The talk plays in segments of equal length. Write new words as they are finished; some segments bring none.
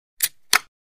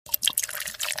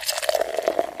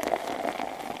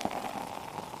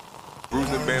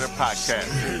Bruising Banner Podcast.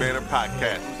 Bruising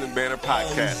Banner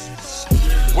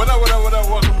Podcast. What up?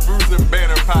 Welcome to Bruising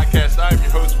Banner Podcast. I'm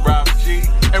your host, Rob G.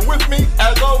 And with me,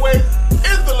 as always,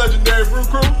 is the legendary Brew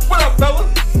Crew. What up, fellas?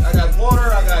 I got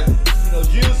water, I got,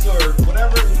 juice or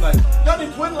whatever. It's like, y'all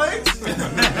need twin legs?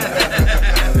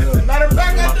 Matter of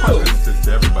fact, I do.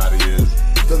 To everybody is,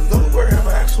 does Delaware have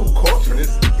an actual culture?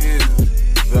 This is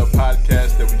the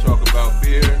podcast that we talk about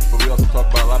beer, but we also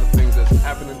talk about a lot of things that's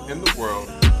happening in the world,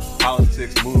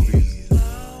 politics, movies,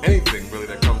 anything really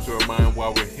that comes to our mind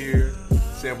while we're here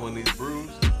sampling these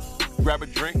brews. Grab a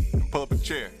drink and pull up a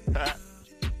chair. I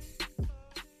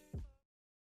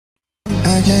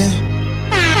can.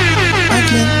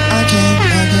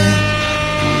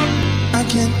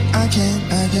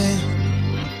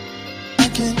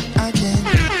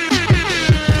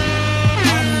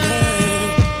 I'm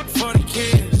good for the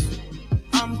kids.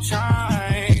 I'm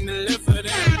trying to live for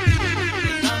them.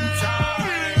 I'm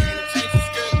trying to take the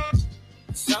script.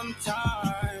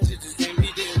 Sometimes it just can't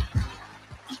be done.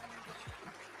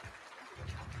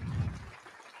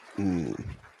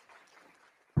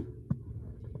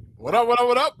 What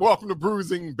up? Welcome to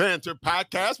Bruising Banter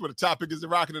Podcast, where the topic is the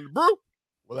rockin' and the brew.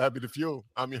 Well, happy to fuel.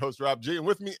 I'm your host, Rob G, and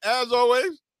with me, as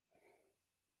always,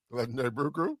 legendary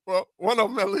Brew Crew. Well, one of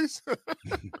them at least.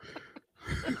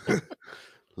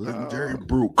 Legendary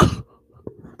Brook.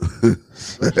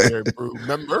 Legendary Brew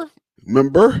Member?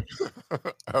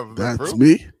 of the That's brew.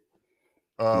 me.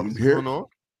 What's here. going on?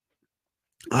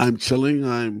 I'm chilling.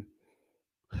 I'm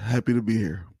happy to be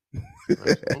here.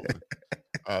 Absolutely.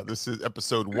 This is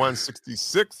episode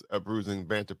 166 of Bruising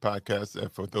Banter Podcast. And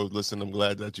for those listening, I'm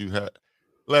glad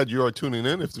you are tuning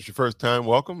in. If it's your first time,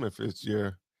 welcome. If it's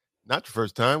not your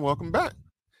first time, welcome back.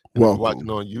 And if you're watching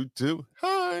on YouTube,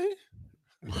 hi.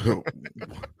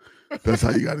 That's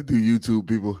how you got to do YouTube,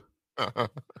 people. Yeah,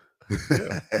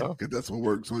 well, That's what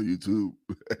works on YouTube.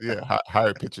 yeah,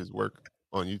 higher pitches work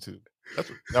on YouTube. I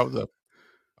think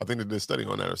they did a study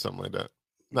on that or something like that.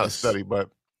 Not a study, but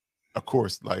of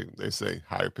course, like they say,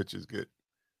 higher pitches get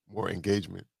more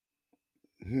engagement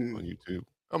on YouTube.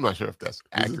 I'm not sure if that's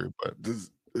accurate, but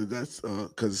That's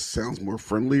because it sounds more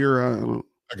friendlier. I don't.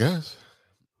 I guess.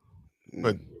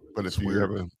 But if you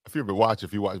watch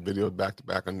videos back to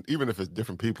back, and even if it's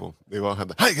different people, they all have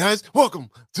the "Hi guys, welcome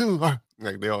to our,"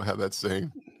 like they all have that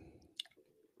same.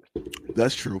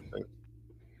 That's true.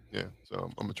 Yeah,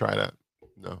 so I'm gonna try that.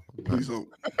 No, Please don't.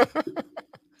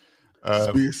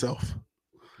 Just be yourself.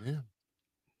 Yeah.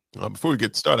 Before we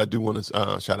get started, I do want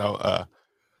to shout out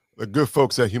the good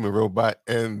folks at Human Robot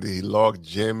and the Log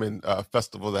Jamming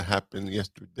Festival that happened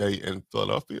yesterday in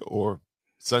Philadelphia, or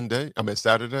Saturday in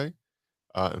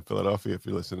Philadelphia. If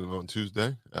you're listening on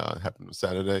Tuesday, it happened on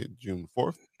Saturday, June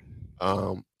 4th,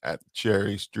 at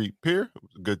Cherry Street Pier. It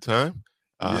was a good time.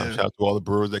 Shout out to all the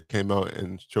brewers that came out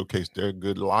and showcased their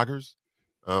good lagers.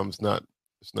 It's not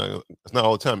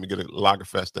all the time you get a lager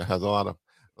fest that has a lot of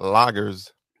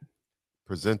lagers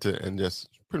presented, and just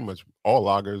pretty much all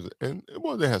lagers. And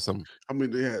well, they had some. I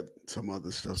mean, they had some other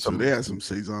stuff. So they had some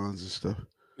saisons and stuff.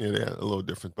 Yeah, they had a little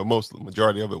different, but the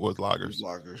majority of it was lagers.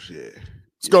 Yeah.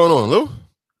 What's going on, Lou?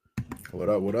 What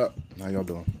up? How y'all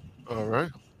doing? All right.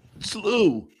 It's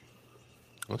Lou.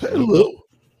 Hey, Lou.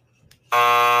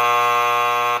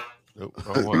 Nope,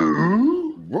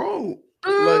 Wrong. I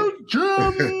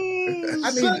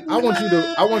want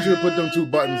you to put them two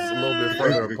buttons a little bit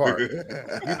further apart. You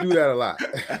do that a lot.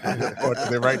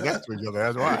 They're right next to each other.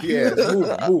 That's why. Yeah,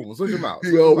 move. Switch them out.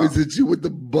 He always hit you with the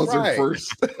buzzer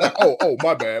first. oh,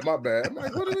 my bad. I'm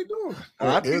like, what are we doing?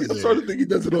 I sort of think he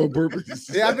does it on purpose.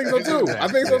 Yeah, I think so too.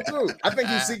 I think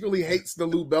he secretly hates the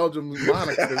Lou Belgium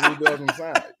moniker, the Lou Belgium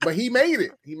sign. But he made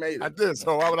it. I did.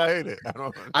 So why would I hate it?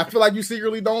 I feel like you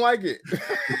secretly don't like it.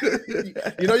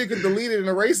 You can delete it and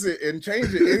erase it and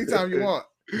change it anytime you want.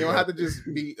 You don't have to just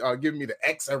be giving me the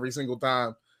X every single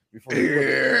time before you put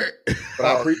it.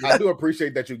 But I do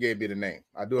appreciate that you gave me the name.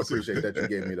 I do appreciate that you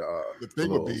gave me the thing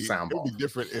would be sound ball. It would be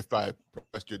different if I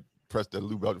pressed the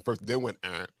Lou Belgium first, then went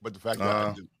but the fact that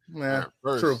I did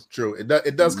first. True. It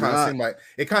does kind of seem like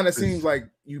seems like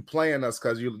you playing us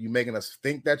because you making us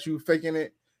think that you faking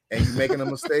it and you making a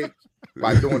mistake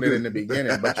by doing it in the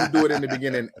beginning, but you do it in the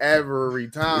beginning every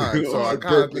time. So I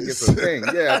kind of think it's a thing.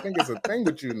 Yeah, I think it's a thing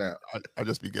with you now. I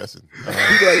just be guessing.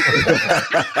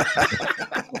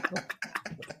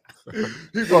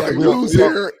 He's like, Lou's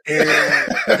here. Since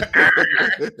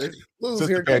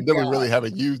the pandemic, really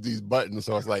haven't used these buttons,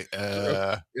 so it's like,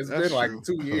 it's been like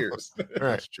 2 years.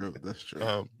 That's true.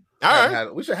 All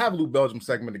right. We should have Lou Belgium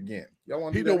segment again. Y'all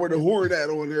want to? He know where the horn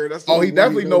at on there. That's he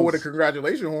definitely know where the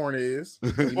congratulation horn is.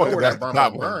 He know where that burn is.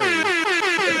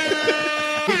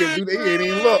 He can do that. He ain't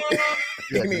even look.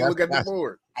 didn't even look at the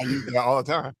board. I use that all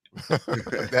the time.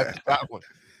 That's that one.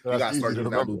 You gotta start using that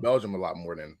remember. Blue Belgium a lot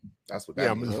more than that's what that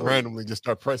Yeah, I'm means. just randomly just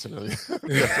start pressing it.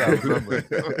 That's how I remember.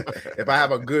 If I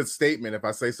have a good statement, if I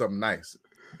say something nice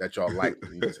that y'all like,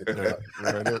 you just hit the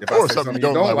button. Right. If I Or say something you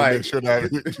don't like, make sure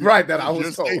that right, that I was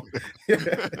Just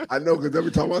told. I know because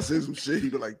every time I say some shit, he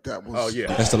be like, "That was." Oh yeah.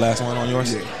 That's the last one on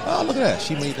yours? Yeah. Oh, look at that.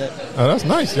 She made that. Oh, that's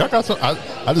nice. Y'all got some.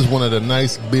 I just wanted a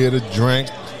nice beer to drink.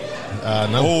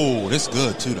 Oh, that's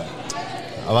good too, though.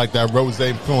 I like that rosé.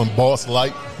 I'm feeling boss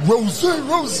like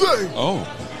rosé. Oh.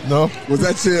 No, Was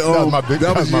that shit? That was my big-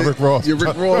 that was my Rick Ross. Your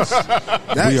Rick Ross.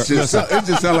 That shit. It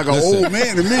just sound like an old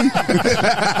man to me.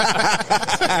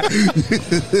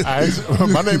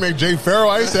 My name ain't Jay Farrell.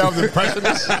 I ain't say I was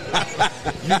impressionist.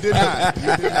 You did not.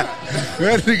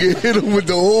 That nigga hit him with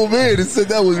the old man and said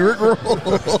that was Rick Ross.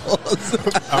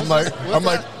 I'm like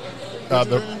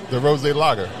the rosé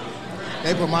lager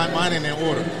They put mine in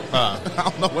order. I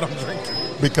don't know what I'm drinking.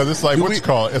 because it's like what you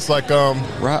call it. It's like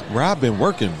Rob been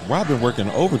working. Rob been working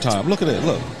overtime. Look at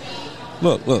that.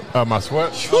 Look. my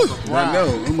sweat. I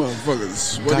know, them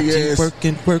motherfuckers Got sweaty you ass.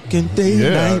 working day and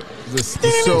Yeah, night. the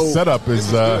So- setup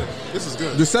is This is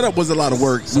good. The setup was a lot of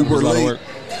work. We were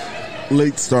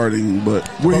late starting, but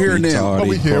we're here now. But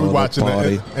we here, we watching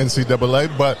Party. the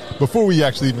NCAA. But before we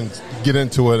actually even get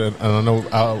into it, and I know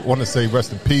I want to say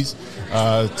rest in peace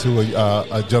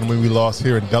to a gentleman we lost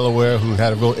here in Delaware who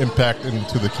had a real impact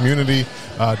into the community,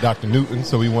 Dr. Newton.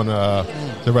 So we want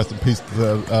to rest in peace to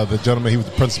the gentleman. He was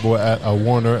the principal at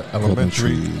Warner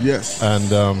Elementary. Yes.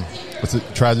 And it's a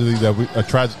tragedy a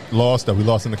tragic loss that we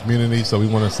lost in the community. So we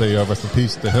want to say rest in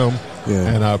peace to him,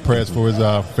 and prayers for his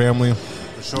family,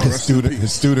 his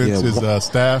students, Yeah, his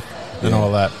staff, and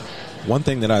all that. One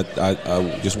thing that I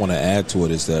just want to add to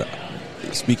it is that,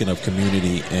 speaking of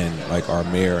community and like our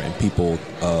mayor and people,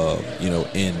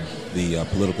 in the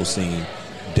political scene,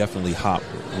 definitely hop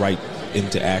right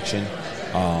into action.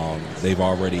 They've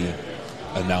already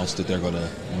announced that they're going to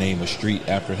name a street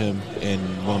after him in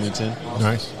Wilmington.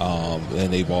 Nice.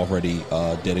 And they've already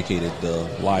dedicated the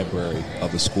library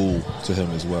of the school to him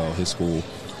as well. His school,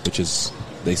 which is,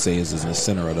 they say, is in the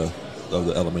center of the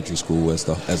elementary school as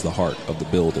the heart of the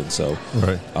building. So,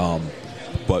 Right.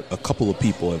 but a couple of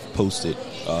people have posted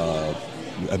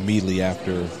immediately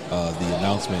after the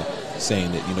announcement,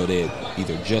 saying that they had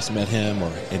either just met him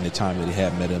or in the time that he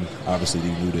had met him. Obviously,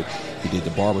 they knew that he did the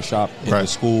barbershop in the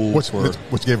school,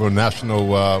 which gave him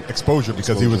national exposure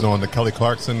because he was on the Kelly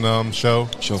Clarkson show.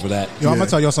 Show for that. Yo, I'm gonna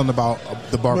tell y'all something about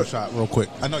the barbershop real quick.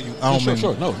 I know you. I don't mean,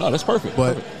 Sure. No, that's perfect.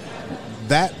 but Perfect.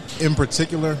 that in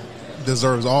particular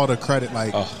deserves all the credit.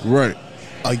 Like Right.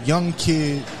 a young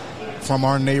kid from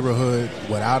our neighborhood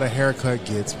without a haircut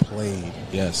gets played,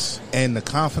 Yes. and the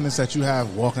confidence that you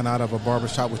have walking out of a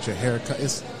barbershop with your haircut,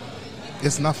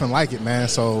 it's nothing like it, man.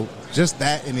 So just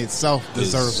that in itself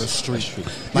deserves a street.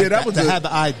 Like that was to have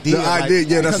the idea. the idea,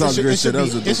 yeah, that because sounds it good should, shit.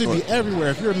 it should, be, it should be everywhere.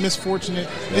 If you're misfortunate,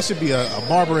 it should be a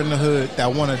barber in the hood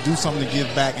that want to do something to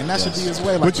give back, and that should be his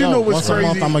way. Like, But you know what's once a month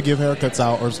crazy? I'm gonna give haircuts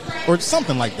out, or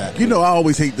something like that. You know, I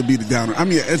always hate to be the downer. I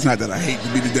mean, it's not that I hate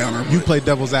to be the downer. You but- play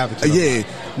devil's advocate. Yeah,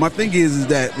 my thing is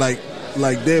that like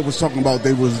Dad was talking about,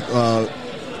 they was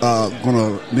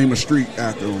gonna name a street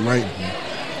after him, right?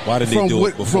 Why did they do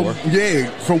it before?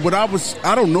 From what I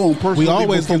don't know him personally. We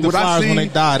always but from give the what I flowers when seen- they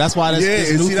die. That's why this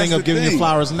and new see, that's thing of the giving thing. you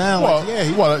flowers now.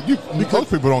 Well, like,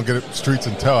 most people don't get streets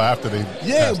until after they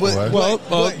passed away.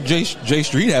 Well, Jay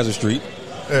Street has a street.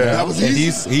 Yeah. That was And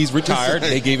easy. he's retired.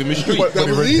 They gave him a street. But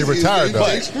he retired though.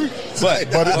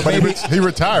 He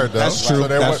retired though. That's true. So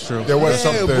there That's was, true. There was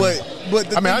something. but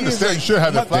the I mean, I thing is, understand you should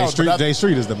have the flowers. Jay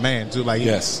Street is the man too. Like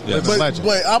Yes. he's a legend.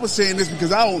 But I was saying this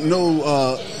because I don't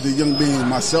know the young man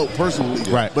myself personally.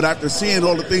 Right. But after seeing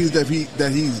all the things that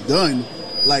he's done,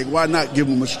 like, why not give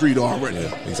him a street already?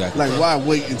 Yeah, exactly. Like, why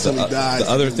wait until he dies?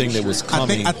 The other to give him thing a that was street?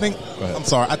 coming. I think. Go ahead. I'm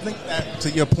sorry. I think that, to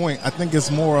your point, I think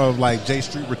it's more of like Jay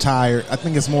Street retired. I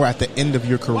think it's more at the end of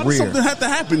your Why does career. something have to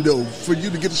happen though for you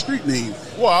to get a street name?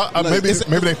 Well, maybe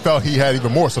they felt he had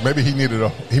even more. So maybe he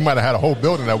might have had a whole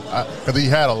building because he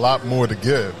had a lot more to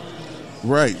give.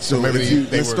 Right. So maybe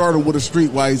let's start him with a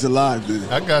street while he's alive. Then.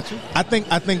 I got you. I think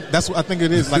that's what I think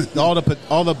it is. Like all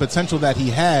the potential that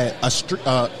he had,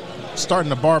 starting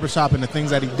the barbershop and the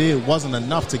things that he did wasn't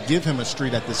enough to give him a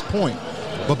street at this point.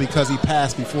 But because he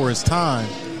passed before his time,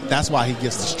 that's why he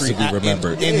gets the street To be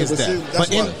remembered. in his but see, death. that's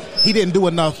But why- he didn't do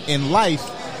enough in life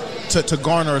to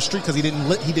garner a streak because he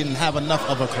didn't have enough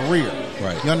of a career.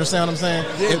 Right. You understand what I'm saying?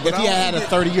 Yeah, if he had a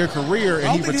 30-year career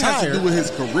and he it has to retired, do with his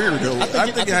career though.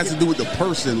 I think it has to do with the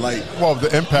person, like Well,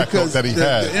 the impact because that he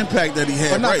had. the impact that he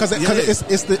had. but not right, because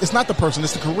it's not the person,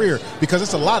 it's the career. Because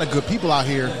it's a lot of good people out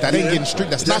here that ain't getting street.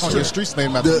 That's not going to get street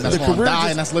name. That's The going to career die just-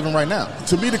 and that's living right now.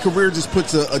 To me, the career just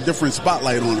puts a different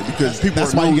spotlight on it because people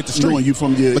That's are why you knowing, get the street. knowing you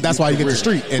from your. But that's your why you get the career.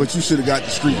 street. And- But you should have got the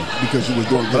street because you was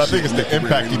doing. But I good think shit it's in the your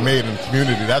impact he career made in the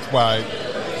community. That's why,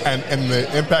 and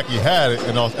the impact he had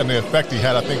and the effect he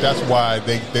had. I think that's why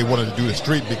they wanted to do the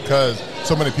street because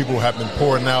so many people have been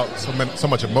pouring out so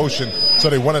much emotion. So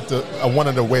they wanted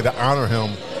a way to honor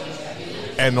him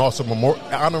and also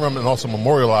honor him and also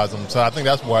memorialize him. So I think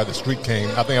that's why the street came.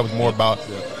 I think it was more about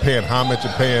paying homage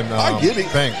and paying I get it.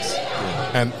 thanks.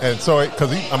 And so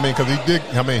because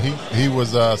he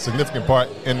was a significant part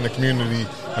in the community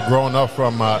growing up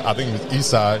from I think it was East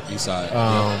Side.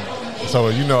 So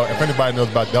if anybody knows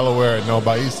about Delaware and know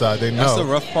about East Side, they know That's the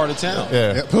rough part of town.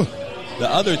 Yeah. The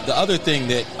other thing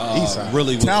that Eastside.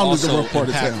 really was Town is the also rough part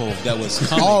of town. impactful that was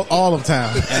coming, all of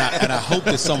town. and I hope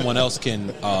that someone else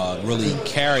can really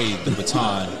carry the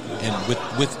baton and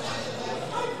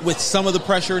with some of the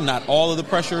pressure, not all of the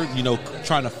pressure,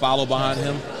 trying to follow behind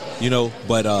him,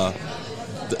 but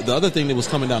the other thing that was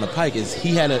coming down the pike is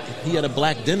he had a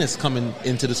black dentist coming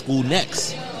into the school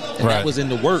next, and Right. that was in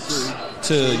the works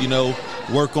to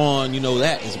work on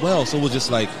that as well. So it was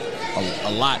just like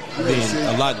a lot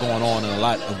going on and a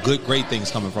lot of great things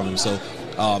coming from him. So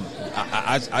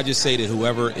I just say that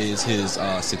whoever is his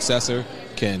successor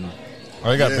can.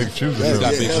 Oh, he got big shoes to He's fill.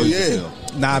 got big hell shoes yeah. to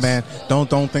fill. Nah, man,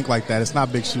 don't think like that. It's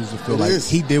not big shoes to fill. It Like is.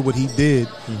 he did what he did.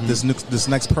 This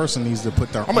next person needs to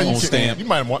put their I mean, own you stamp.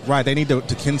 might want. Right, they need to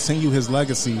continue his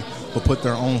legacy, but put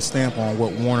their own stamp on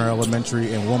what Warner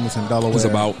Elementary and Wilmington, Delaware, Is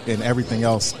about. and everything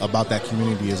else about that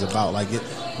community is about. Like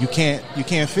you can't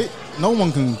fit. No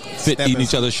one can Fit step eating in-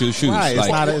 each other's shoes. Right, it's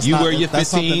Like, not- it's you not- wear your that's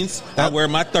something- 15s, I wear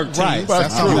my 13s. Right,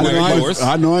 that's you something. wear yours.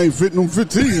 I know I ain't fitting them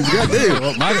 15s. Goddamn.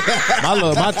 Well,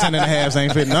 my 10 and a halves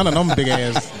ain't fitting none of them big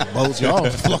ass boats y'all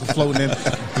floating in.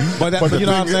 But you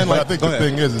know what I'm saying? But I Like, think go the ahead.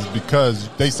 thing is because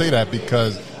they say that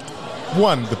because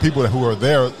one, the people who are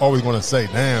there are always going to say,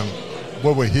 "Damn,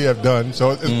 what would he have done?"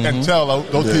 So and tell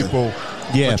those Yeah. people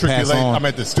Yeah, matriculate. pass on. I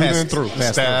mean, the Pass students, through, the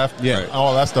pass staff, through. Yeah.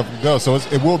 all that stuff can go. So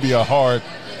it will be a hard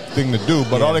thing to do,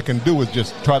 but all they can do is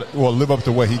just try to live up to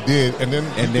what he did, and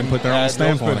then put their own add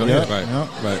stamp those on it. things. Yeah. Right, Yeah.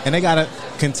 right. And they gotta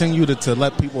continue to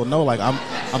let people know, like I'm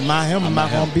not him. I'm not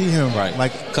him. gonna be him. Right.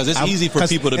 Like 'Cause it's I'm- easy for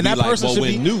people to and be that like, person well, should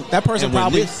when be- Newt that person and when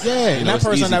probably this, and that it's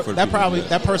person easy for that people probably to do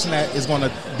that person that is gonna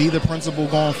be the principal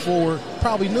going forward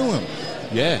probably knew him.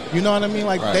 Yeah. You know what I mean?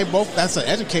 Like Right. they both. That's an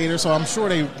educator, so I'm sure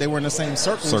they were in the same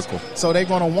circle. So they're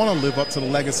going to want to live up to the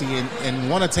legacy and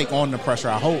want to take on the pressure.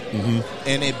 I hope,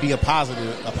 and it be a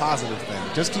positive thing.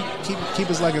 Just keep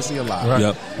his legacy alive. Right.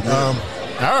 Yep.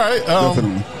 All right.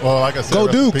 Definitely. Well, like I said, Go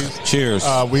rest in Duke. peace. Cheers.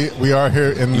 We are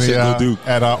here in You said go Duke.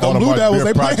 at our Them Blue Audubon Devils,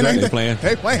 Beer they playing, Project. ain't they? Playing.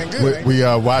 They playing good. We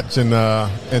are watching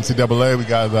NCAA. We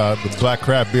got the Black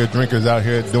Craft Beer drinkers out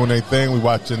here doing their thing. We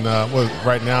watching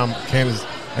right now. Kansas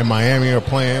and Miami are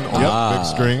playing on the big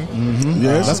screen.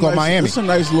 Yeah, Let's go Miami. It's a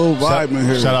nice little vibe in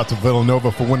here. Shout out to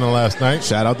Villanova for winning last night.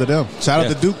 Shout out to them. Shout out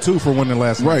Yeah. to Duke too for winning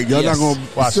last night. Right, y'all Yes. not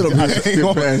gonna sit up here and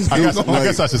skip past. I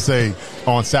guess I should say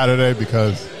on Saturday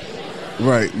because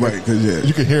right, because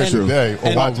you can hear it And- today or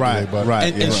and- watch it right, today. But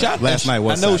right. And shout Last night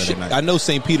was Saturday night. I know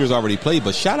St. Peter's already played,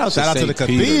 but shout out Shout out to the St.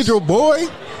 Peter's. Cathedral, boy.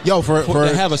 Yo, for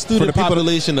They have a for student the people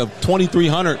population of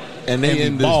 2,300, and they They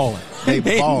in be the balling. They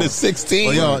in balling. the 16.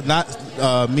 Well, yo,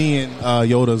 not me and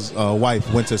Yoda's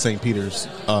wife went to St. Peter's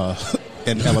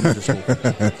in elementary school.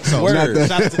 So Word.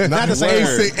 not the same.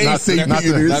 Ain't St. not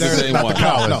Peter's. Not the same not one. the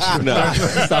college. No.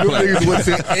 Stop Them playing. niggas went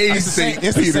to A St.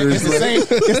 It's the same. Peter's. It's the same.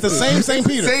 It's the same St.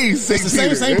 Peter. Same It's the St. same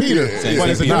Peter. St. Peter, Yeah. but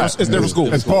it's a different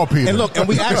school. It's Paul Peter. And look, and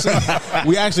we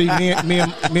actually, me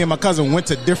and my cousin went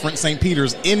to different St.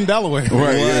 Peter's in Delaware.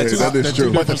 Right, yeah, Two- that is they're two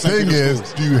true. But the different St. thing Peter's is,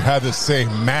 schools. do you have the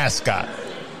same mascot?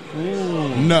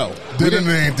 No. Didn't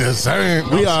ain't the same.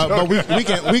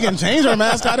 But we can change our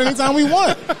mascot anytime we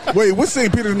want. Wait, what's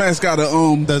St. Peter's mascot?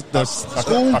 The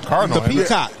school, a cardinal, the ain't it?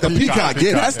 peacock, The peacock.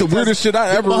 Yeah, that's the weirdest shit I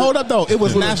ever. But hold up though, it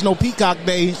was National Peacock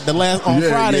Day on Yeah,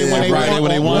 Friday yeah, when they Friday won.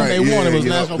 when they won. When they Right, won, it was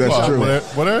yeah, National that's Peacock true. Day.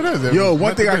 Whatever it is. Yo,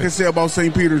 one thing I can say about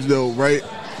St. Peter's though, right?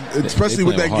 Especially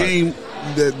with play that hard. game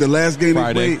the last game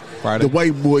Friday. they played, the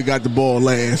white boy got the ball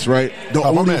last, right? The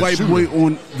only white boy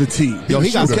on the team. Yo,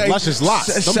 he got some luscious locks.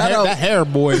 That hair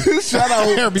boy. Shout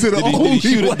out to the Did he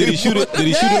shoot it? Did he shoot it? Did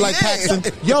he shoot it like Paxton?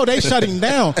 Yo, they shut him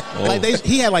down. Like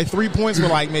he had like 3 points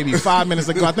with like maybe 5 minutes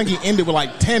ago. I think he ended with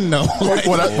like 10 though.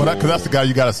 Because that's the guy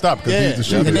you got to stop because he's the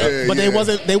shooter. But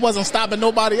they wasn't stopping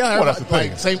nobody else. Well, that's the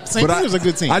thing. Like, St. Peter's a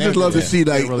good team. I just love to see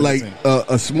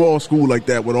a small school like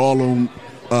that with all them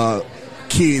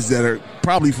kids that are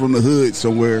probably from the hood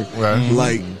somewhere,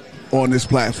 like on this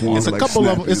platform. It's a couple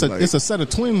of them. It's a set of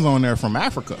twins on there from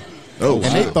Africa. Oh,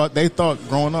 and they thought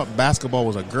growing up basketball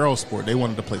was a girl sport. They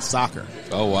wanted to play soccer.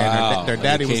 Oh wow! And their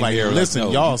daddy was like,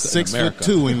 "Listen, y'all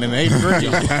 6'2" in the 8th grade.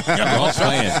 Y'all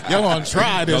playing. Y'all gonna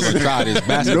try this? Y'all gonna try this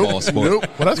basketball sport?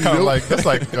 Well, that's kind of like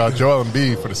Joel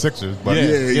Embiid for the Sixers. But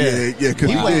yeah.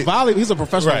 He played volley. He's a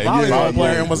professional volleyball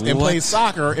player and played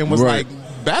soccer and was like.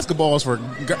 Basketball is for.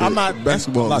 I'm not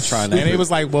basketball. I'm not trying that. And he was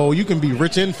like, "Well, you can be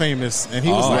rich and famous," and he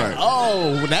was like,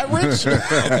 "Oh, that rich."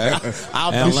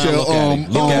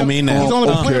 Look at me now. He's only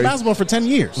been playing basketball for 10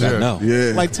 years. I know.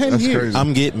 Yeah, like 10 years. Crazy.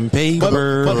 I'm getting paid.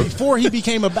 But before he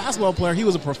became a basketball player, he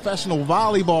was a professional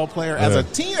volleyball player as a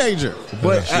teenager.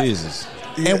 But Jesus,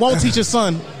 and won't teach his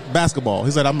son basketball.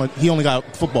 He said, he only got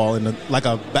football in a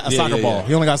soccer ball.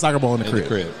 He only got a soccer ball in the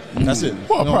crib. That's it.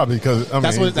 Well, probably because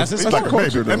that's his like a baby,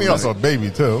 culture, and he also a baby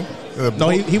too. No,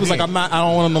 he was like, I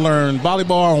don't want him to learn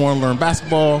volleyball. I don't want him to learn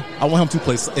basketball. I want him to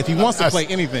play. If he wants to play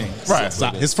anything,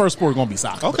 his first sport is going to be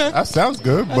soccer. Okay, that sounds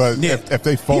good. But if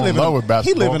they fall in love with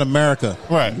basketball, he live in America,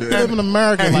 right? He live in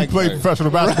America, and he played professional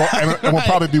basketball, and will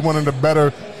probably be one of the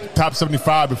better top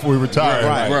 75 before he retires.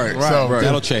 Right. So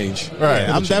that'll change.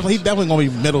 Right. He's definitely gonna be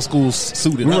middle school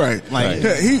suited. Right. Up. Like,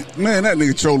 that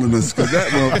nigga trolling us because that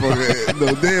motherfucker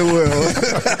no damn well.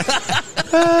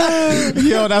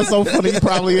 Yo, that's so funny. He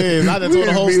probably is. I just told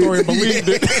the whole story and believed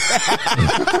it.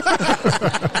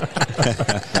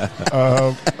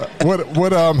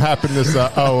 What happened this?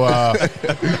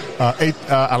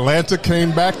 Atlanta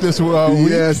came back this week.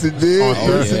 Yes, it did.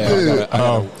 Yes, it did.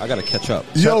 I gotta catch up.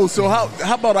 Yo, so how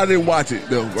about I didn't watch it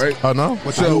though, right? Oh no,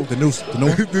 So the new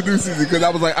the new season because I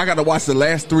was like I got to watch the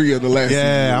last 3 of the last season.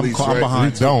 Yeah, I'm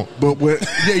behind. You don't. But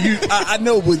I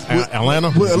know with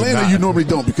Atlanta. With Atlanta, you normally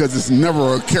don't because it's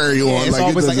never a carry on. Yeah, it's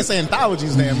always like it's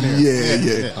anthologies damn near.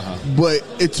 Yeah. But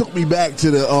it took me back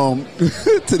to the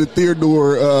to the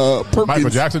Theodore Perkins Michael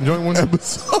Jackson joint one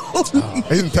episode.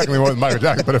 He didn't technically wasn't Michael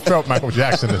Jackson, but it felt Michael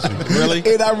Jackson this year. Really?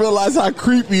 And I realized how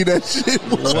creepy that shit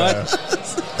was.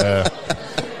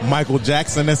 Michael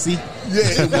Jackson,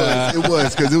 Yeah, it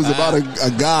was because it was about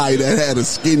a guy that had a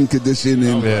skin condition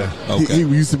and he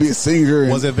used to be a singer.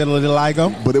 Was it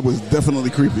vitiligo? But it was definitely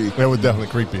creepy. It was definitely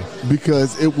creepy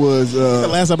because it was the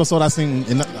last episode I seen.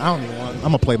 I'm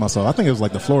gonna play myself. I think it was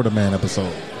like the Florida Man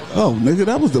episode. Oh, nigga,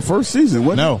 that was the first season,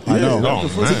 wasn't it? I know. That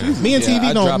was the first season. Me and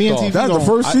TV don't. That's the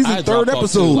first season, I 3rd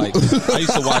episode. I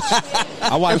used to watch.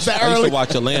 I used to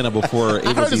watch Atlanta before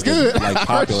it was even like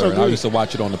popular. I used to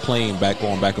watch it on the plane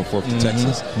going back and forth to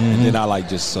Texas, and then I I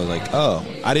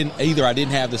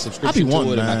didn't have the subscription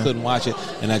to it, and I couldn't watch it,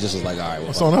 and I just was like, all right,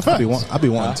 it's on effect. I'll be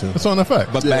wanting to. It's on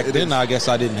effect. But back then, I guess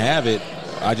I didn't have it.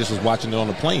 I just was watching it on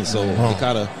the plane, so it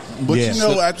kind of. But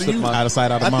after you out of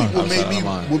sight, out of mind. I think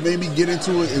what made me get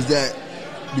into it is that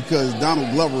because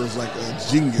Donald Glover is like a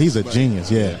genius. He's a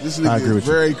genius, yeah. This nigga is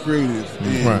very creative,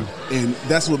 and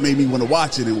that's what made me want to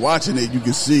watch it. And watching it, you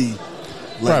can see,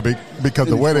 because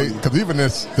the way because even the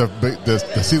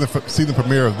season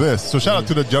premiere of this. So shout out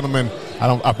to the gentleman.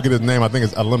 I forget his name. I think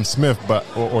it's Alim Smith,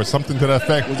 or something to that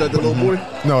effect. Was that the little boy?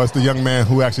 No, it's the young man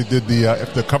who actually did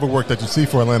the cover work that you see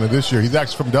for Atlanta this year.'s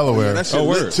actually from Delaware. That's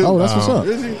word. Oh, that's what's up.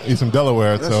 Is he? He's from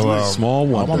Delaware. Small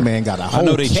Wonder. My man got a whole I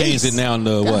know they case. changed it now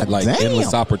to God damn.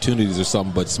 Endless Opportunities or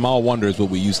something, but Small Wonder is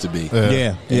what we used to be.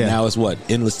 Yeah. And now it's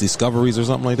Endless Discoveries or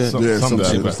something like that.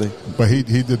 But he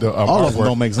did the all of them artwork.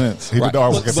 don't make sense. He did the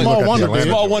artwork. Small Wonder.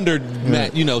 Small Wonder,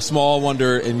 Matt. Small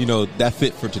Wonder, and that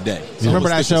fit for today. So remember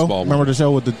that show? Remember the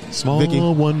show with the Vicky?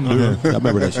 Wonder. I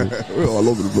remember that show. We're all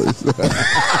over the place.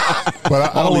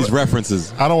 But all these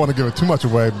references. I don't want to give it too much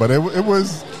away, but it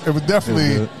was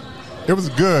definitely it was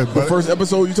good. But the first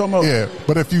episode you talking about? Yeah,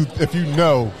 but if you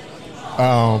know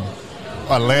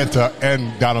Atlanta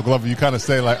and Donald Glover, you kind of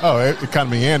say like, oh, it kind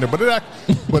of meandered, but it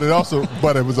was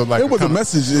it was a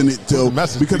message in it too.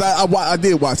 Because I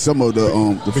did watch some of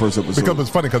the first episode because it's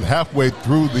funny because halfway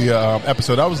through the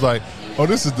episode I was like, oh,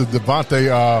 this is the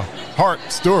Devontae Hart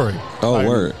story. Oh,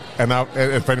 word! And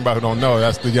for anybody who don't know,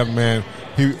 that's the young man.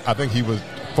 I think he was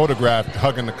photographed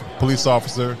hugging the police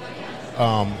officer,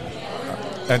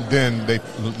 and then they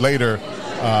later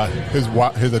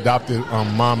his adopted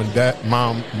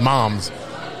moms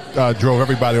drove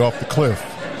everybody off the cliff.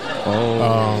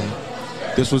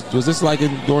 This was this like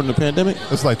during the pandemic?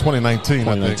 It's like 2019.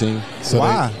 2019. I think. So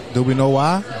why? Do we know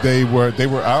why? They were.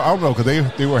 I don't know because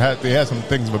they had some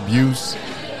things of abuse,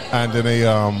 and then they.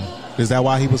 Is that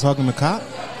why he was hugging the cop?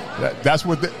 That's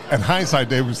what. In hindsight,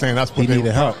 they were saying that's what He they needed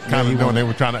were help. kind Yeah, of doing. They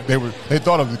were trying to. They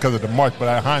thought of it because of the march, but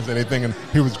in hindsight, they thinking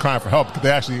he was crying for help because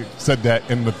they actually said that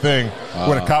in the thing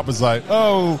where the cop was like,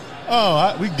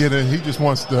 we get it. He just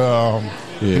wants to.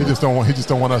 He just don't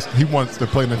want us. He wants to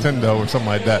play Nintendo or something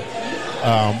like that.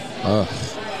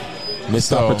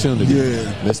 Missed opportunity.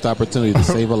 Yeah. Missed opportunity to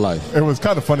save a life. It was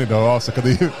kind of funny though, also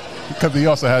because he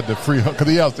also had the free hug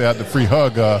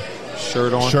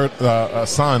shirt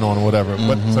sign on or whatever.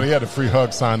 But so he had a free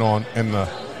hug sign on in the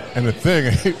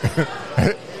thing.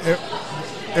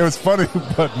 It was funny,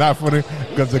 but not funny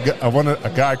because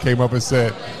a guy came up and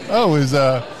said, "Oh, is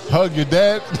hug your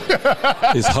dad?"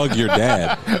 Is hug your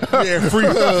dad? Yeah, free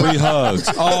hugs.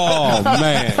 Oh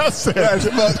man, that's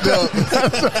fucked up.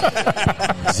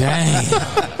 Dang.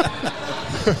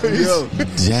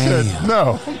 Damn.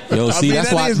 No. Yo, see,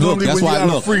 that's why. Look, that's why.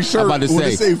 Look, free shirt, I'm about to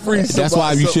say. That's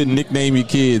why you shouldn't nickname your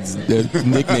kids.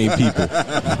 Nickname people.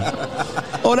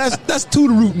 Oh, that's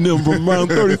Tootaroot number from around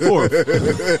 34.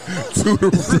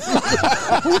 Tootaroot.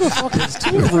 Who the fuck is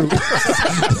Tootaroot?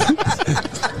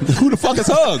 Who the fuck is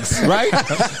Hugs, right?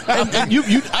 And you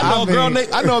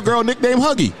I know a girl nicknamed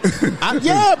Huggy.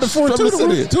 Before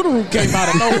Tootaroot came out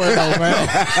of nowhere, though, man.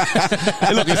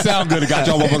 Hey, look, it sound good. It got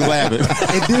y'all motherfuckers laughing.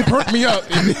 It did perk me up.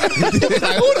 Like,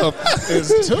 who the fuck is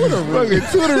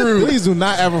Tootaroot? Please do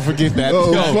not ever forget that.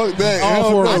 Oh, fuck that. All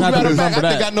four of us have to remember that.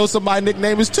 I think I know somebody's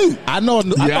nickname is Toot. I know a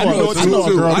girl. I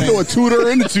know a Tutor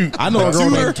and a Toot. I know a girl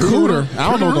named Cooter. I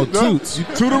don't know no Toots.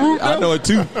 Tootaroot? I know a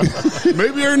Toot.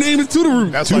 Maybe her name is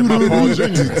Tootaroot. That's like my Paul Jr.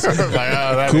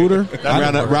 Cooter?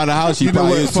 Around the house, she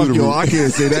probably is Tootaroot. Yo, I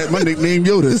can't say that. My nickname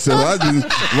Yoda, so I just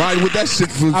ride with that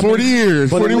shit for 40 years,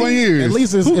 41 years. At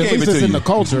least it's in the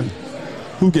culture.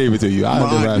 Who gave it to you?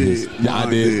 I did. I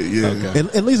did. Yeah.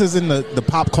 Okay. At least it's in the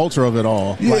pop culture of it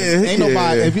all. Yeah, ain't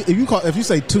nobody. If you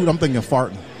say toot, I'm thinking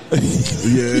farting.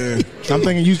 Yeah, I'm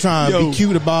thinking you trying to be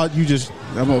cute about you just.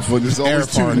 That motherfucker just always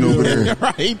tooting over there.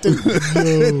 Right.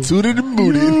 Tooted and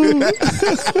booted.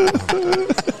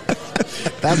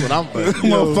 That's what I'm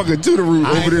thinking. Motherfucking Tootaroot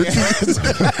over there.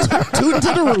 Tooting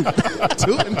to the root.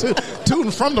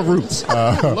 Tooting from the roots.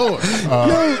 Lord.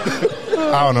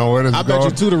 I don't know where this is going. I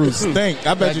bet you Tootaroot stink.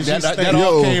 I bet you she stink. That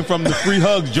all came from the free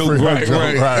hugs joke. Right.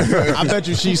 I bet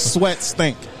you she sweat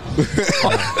stink.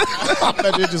 I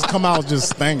bet it just come out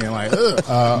just stinking like.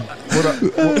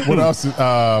 What else? The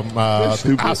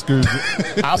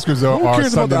Oscars are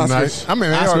Sunday night. I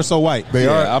mean, Oscars so white. They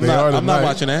are. I'm not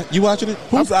watching that. You watching it?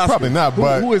 Who's Oscar? Probably not.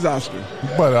 But who is Oscar?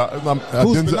 But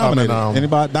who's been nominated?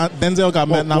 Anybody? Denzel got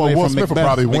nominated Will for Smith will Macbeth.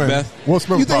 probably win. Macbeth? Will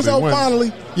Smith You will think so? probably win.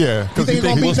 Finally? Yeah. You Because think he's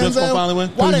gonna beat Will Smith gonna finally Denzel? win?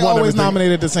 Why they He's won always everything.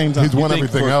 nominated at the same time? He's won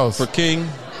everything else. For King.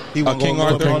 He won King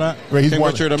Golden Globe Arthur. and all that? Right, King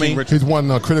Richard. I mean, he's won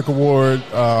the Critical Award.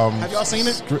 Have y'all seen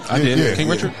it? I did. Yeah. King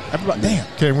Richard. Everybody, damn.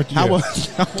 King Richard. How Yeah.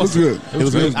 was good. It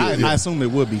was good. I assume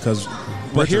it would be because.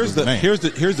 But here's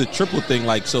the triple thing.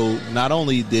 Like, so not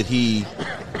only is he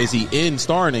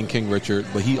starring in King Richard,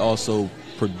 but he also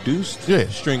produced King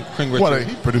Richard. Well,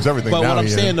 he produced everything. But now what I'm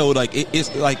he saying though, like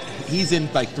it's like he's in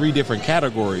like 3 different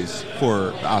categories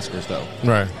for the Oscars though.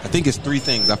 Right. I think it's 3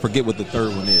 things. I forget what the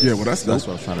third one is. Yeah, well that's what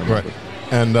I was trying to remember. Right.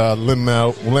 And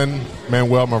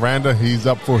Lin-Manuel Miranda, he's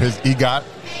up for his EGOT.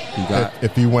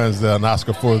 If he wins an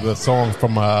Oscar for the song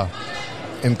from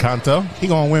Encanto. He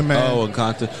gonna win, man. Oh,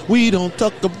 Encanto. We don't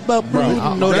talk about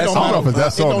Bruno. No, that's don't know if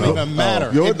that song. It don't even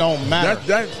matter. It don't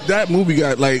matter. That movie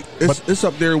got like it's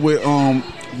up there with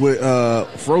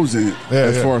Frozen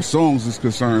as far as songs is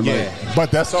concerned. Yeah. Like,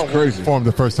 But that song performed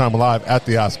the first time live at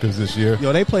the Oscars this year.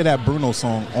 Yo, they play that Bruno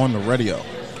song on the radio.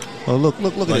 Oh, look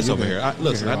at this over here. I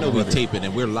know we're taping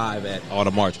and we're live at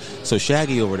Autumn March. So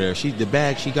Shaggy over there, the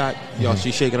bag she got, y'all,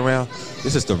 she's shaking around.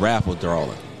 This is the raffle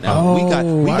drawing. Now we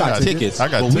got tickets. I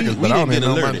got tickets, we but I don't didn't get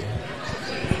even know alerted.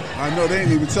 I know they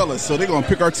didn't even tell us, so they're gonna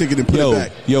pick our ticket and put it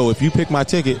back. Yo, if you pick my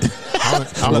ticket,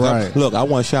 look, I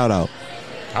want a shout out.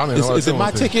 I don't even know Is it my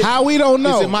ticket? How we don't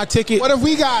know? Is it my ticket? What if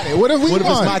we got it? What if we What if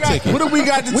won? it's my ticket? What if we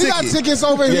got the ticket? We got tickets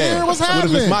over here. What's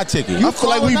happening? What if it's my ticket? I feel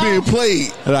like we being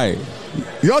played. Right.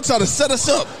 Y'all trying to set us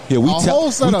up. Yeah, we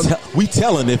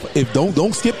telling if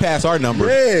don't skip past our number.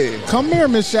 Yeah. Come here,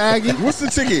 Miss Shaggy. What's the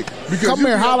ticket? Because Come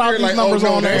here. Holler out these numbers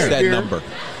on What's there. that number?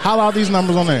 Holler out these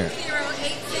numbers on there.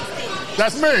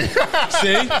 That's me.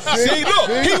 See, look,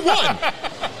 he won.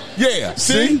 Yeah,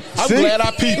 see? I'm glad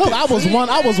I peeped. Look, I was one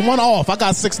off. I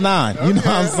got 6'9". You know what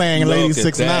I'm saying, ladies?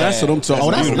 6'9". That's what I'm talking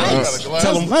about. Oh, that's nice.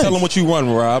 Tell them what you run,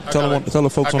 Rob. Tell the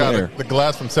folks I on got the air. the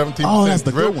glass from 17%. Oh, that's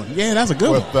the drip good one. Yeah, that's a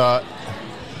good with, one.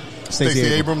 Stacey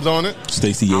Abrams on it.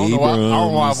 Stacey I Abrams. don't know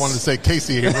why I wanted to say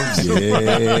Casey Abrams.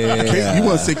 Yeah. You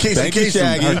want to say Casey? Thank you,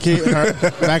 Casey. Her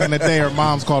back in the day, her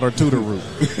mom's called her Tudor root.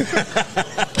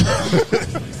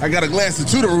 I got a glass of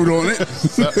Tudor root on it.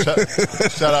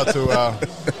 Shout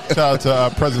out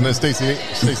to President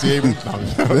Stacey Abrams.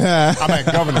 I meant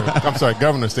Governor. I'm sorry,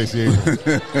 Governor Stacey Abrams.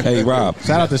 Hey, Rob.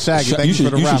 Shout out to Shaggy. Thank You you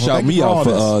for the should raffle. shout Thank me you out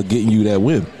all for getting you that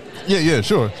win. Yeah,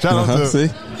 sure. Shout out to See,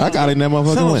 I got it in that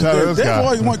motherfucking win. Shout out to this They guy.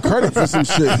 always want credit for some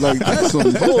shit. Like, that's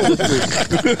some bullshit.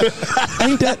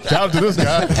 Ain't that? Shout out to this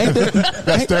guy.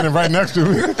 That's standing right next to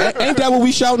me. Ain't that what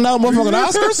we shouting out, motherfucking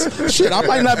Oscars? Shit, I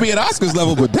might not be at Oscars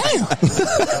level, but damn.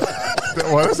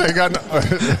 Well, this ain't got.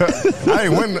 I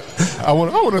ain't win. I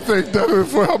want to thank Devin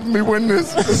for helping me win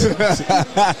this.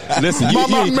 Listen, My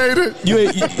mom made it. You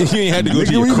ain't had to go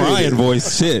to your crying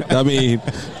voice. Shit, I mean,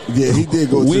 Yeah, he did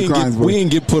go to the crimes. we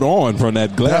didn't get put on from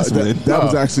that glass win. That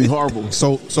was actually horrible.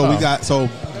 So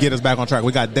get us back on track.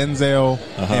 We got Denzel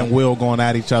and Will going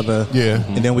at each other. Yeah.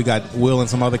 And then we got Will in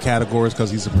some other categories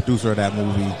because he's a producer of that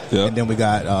movie. Yeah. And then we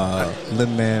got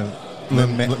Lim Man. We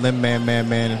got Lim Man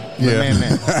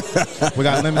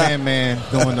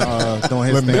doing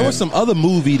his thing. There was some other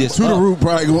movie that's Tudor root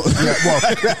probably going.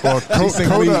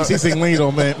 He sing lead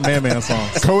on Man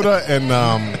songs. Coda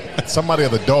and somebody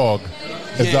of the dog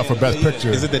is up for Best Picture.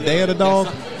 Is it The Day of the Dog?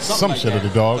 Some shit of the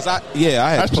dog. I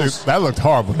had Actually, that looked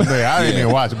horrible to me. I didn't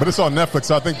even watch it, but it's on Netflix.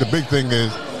 So I think the big thing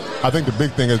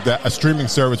is that a streaming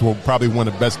service will probably win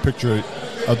the Best Picture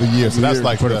of the year. So that's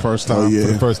like for the first time.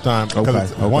 For the first time,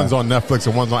 because one's on Netflix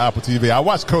and one's on Apple TV. I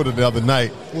watched Coda the other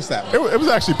night. What's that? It was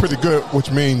actually pretty good,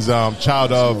 which means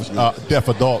child of deaf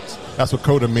adults. That's what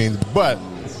Coda means. But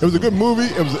it was a good movie.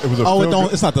 It was a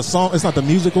it's not the song. It's not the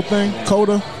musical thing.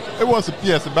 Coda. It was.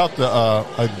 Yeah, it's about the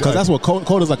because that's what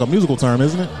Coda is, like a musical term,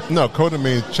 isn't it? No, Coda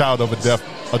means child of a deaf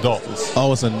adult. Oh,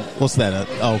 what's that?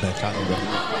 Okay, child of a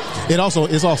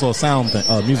deaf. It's also a sound thing,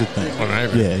 music thing. Oh,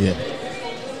 right. Yeah.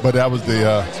 But that was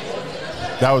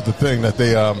the thing that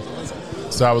they.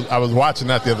 So I was watching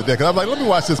that the other day because I was like, let me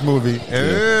watch this movie.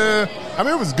 And I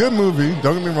mean, it was a good movie.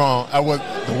 Don't get me wrong. I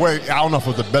don't know if it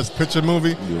was the Best Picture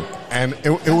movie, and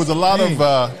it was a lot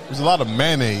of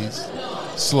mayonnaise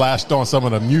slashed on some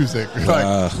of the music.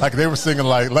 Like they were singing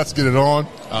like "Let's Get It On."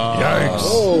 Yikes!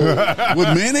 Oh, with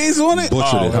mayonnaise on it.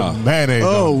 Butchered it, huh? Mayonnaise.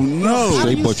 Oh no!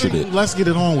 Straight butchered it. Let's get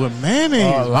it on with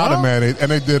mayonnaise. A lot of mayonnaise,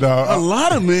 and they did A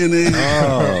lot of mayonnaise.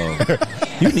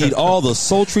 You need all the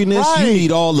sultriness. Right. You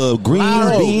need all the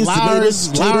greens, beans, tomatoes.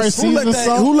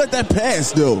 Who let that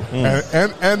pass though?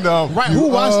 and Right? Who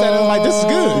watched that and like this is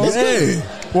good? This is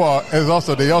good. Well,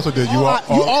 they also did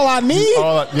All I need.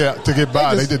 to get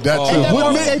by. They did that too.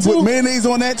 With mayonnaise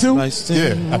on that too? Nice.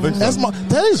 Yeah, I think so.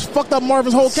 That is fucked up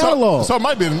Marvin's whole catalog. So it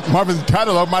might be Marvin's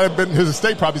catalog. Might have been his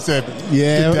estate. Probably said,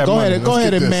 yeah. Go ahead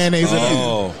and this. mayonnaise it.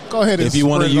 Oh. Go ahead. And If you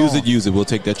want to spread it use it. We'll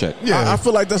take that check. Yeah, I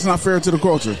feel like that's not fair to the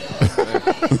culture.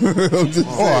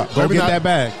 Go get that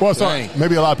bag. Well, sorry,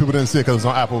 maybe a lot of people didn't see it because it's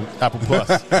on Apple Plus.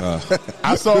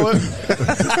 I saw it.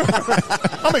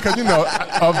 I mean, because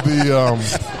of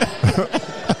the.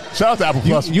 Shout out to Apple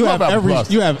Plus. You have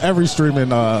every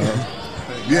streaming.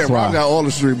 Yeah, bro, I got all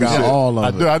the streaming shit. All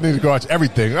of it. I need to go watch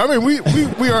everything. I mean, we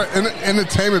are in the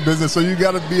entertainment business, so you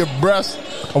got to be abreast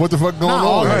of what the fuck going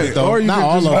on. Right. Or you Not can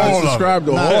all just of it. subscribe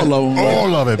to all of them.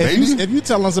 All of it, baby. If you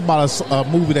tell us about a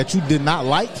movie that you did not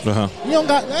like, you don't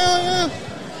got.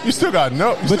 You still got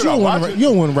no. But you don't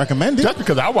want to recommend it. Just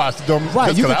because I watched it,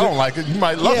 just because I don't like it, you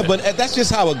might love it. Yeah, but that's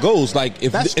just how it goes. Like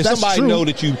if somebody true. know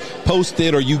that you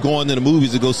posted or you going to the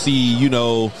movies to go see,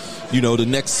 the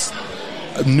next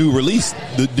new release,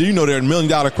 they're $1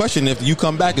 million question. If you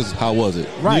come back, is how was it?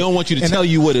 Right. They don't want you to tell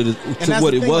you what it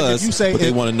was, but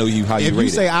they want to know how you rate it. If you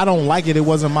say I don't like it, it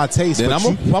wasn't my taste. Then that's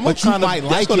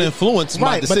going to influence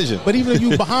my decision. But even if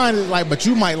you behind it, but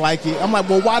you might like it. I'm like,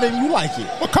 well, why didn't you like it?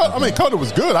 Well, Coda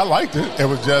was good. I liked it. It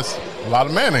was just a lot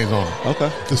of mayonnaise on it. Okay.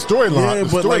 The storyline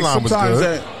was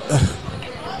good.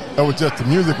 It was just the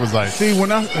music was like. See,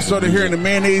 when I started hearing the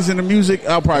mayonnaise and the music,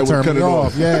 I probably would cut it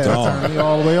off. Yeah, turn me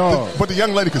all the way off. But the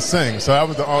young lady could sing, so that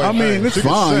was the only. I mean, it's she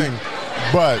fine. could sing,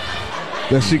 but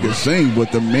that she could sing,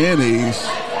 but the mayonnaise,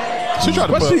 she tried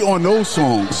to especially on those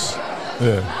songs.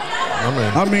 Yeah,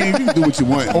 I mean, you can do what you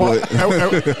want. But.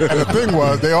 And the thing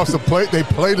was, they also played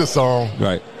the song,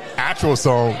 right? Actual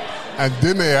song, and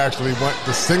then they actually went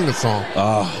to sing the song.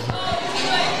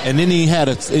 And then he had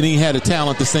a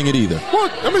talent to sing it either.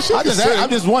 Well, I mean, I'm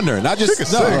just wondering.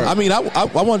 I mean, I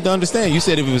wanted to understand. You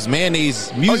said if it was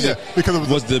mayonnaise music, because it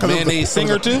was the mayonnaise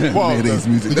singer too? Well, mayonnaise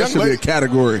music. That should be a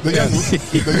category. The young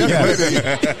lady,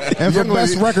 and for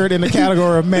best record in the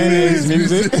category of mayonnaise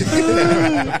music, the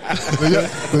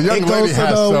young it lady goes to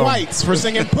has the some. Whites for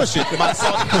singing "Push It" by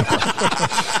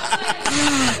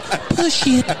Push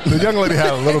it. The young lady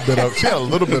had a little bit of. She had a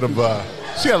little bit of.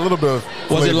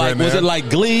 Was it like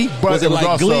Glee? But Was it like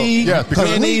also, Glee? Yeah, because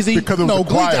mayonnaise? because it was the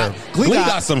choir. Glee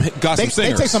got some singers.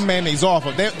 They take some mayonnaise off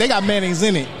of. They got mayonnaise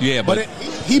in it. Yeah, but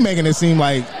he making it seem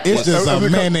like it's just a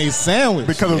mayonnaise sandwich.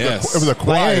 Because it was a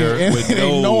choir with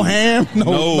no ham,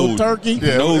 no turkey,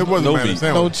 it wasn't mayonnaise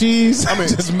sandwich. no cheese. I mean,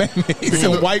 just mayonnaise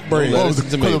and white bread. Well,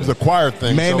 because it was a choir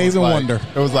thing. Mayonnaise and like, Wonder.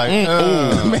 It was like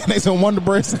mayonnaise and Wonder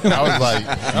bread. I was like,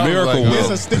 Miracle Whip. It's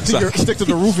a stick to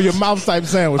the roof of your mouth type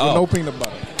sandwich with no peanut butter.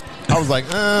 I was like,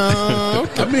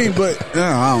 okay. I mean, but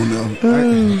I don't know.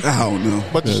 I don't know.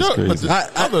 But the show,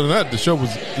 other than that,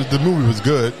 the movie was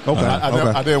good. Okay.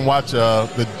 I didn't watch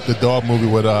the dog movie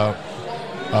with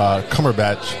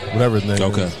Cumberbatch, whatever his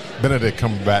name is. Benedict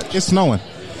Cumberbatch. It's snowing.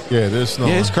 Yeah, it is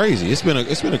snowing. Yeah, it's crazy. It's been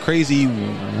a crazy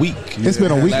week. It's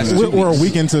been a week. We're a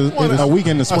week into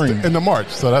spring. Into March,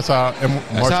 so that's how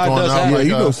March how it going does out. happen.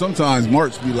 Yeah, sometimes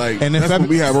March be like, and in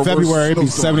February it'll be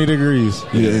 70 degrees.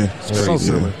 Yeah, so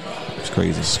silly. It's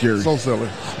crazy. Scary. So silly.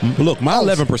 Look, my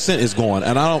 11% is going,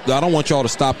 and I don't want y'all to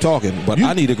stop talking, but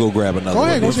I need to go grab another. Go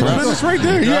ahead, one. It's right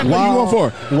there. Yeah, what you going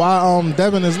for? While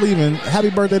Devin is leaving,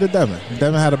 happy birthday to Devin.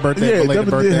 Devin had a birthday, Yeah, belated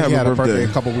Devin birthday. did have He a had a birthday birthday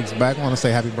a couple weeks back. I want to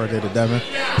say happy birthday to Devin.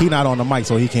 He not on the mic,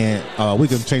 so he can't. We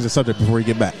can change the subject before he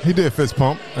get back. He did fist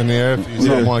pump in the air. If you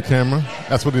saw him on camera,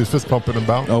 that's what he was fist pumping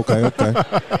about. Okay.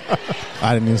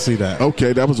 I didn't even see that.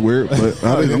 Okay, that was weird, but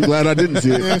I'm glad I didn't see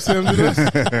You it. didn't see him do this?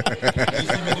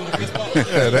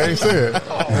 Yeah, they ain't see it.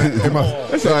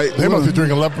 That's all right. They must be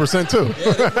drinking 11% too.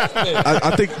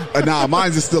 I think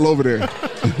mine's is still over there.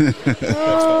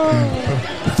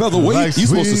 Featherweight, you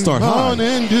supposed to start high.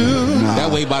 That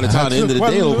way, by the time the end of the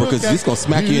day over, because it's gonna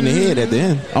smack you in the head at the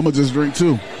end. I'm gonna just drink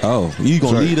too. Oh, you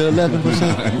gonna need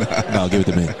 11%? No, give it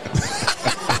to me.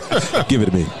 Give it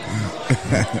to me.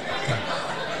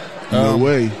 No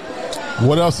way.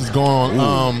 What else is going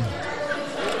on?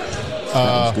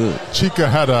 Good. Chica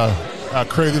had a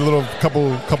crazy little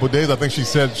couple days. I think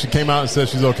she came out and said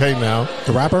she's okay now.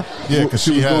 The rapper? Yeah, because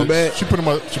She was going bad? she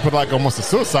put like almost a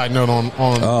suicide note on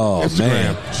Oh Instagram.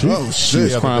 man, Oh she was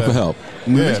shit! crying for help. I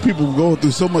mean, Yeah. these people going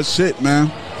through so much shit,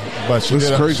 man. But she That's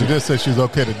did, crazy. she did say she's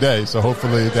okay today, so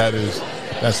hopefully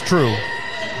that's true.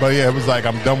 But yeah, it was like,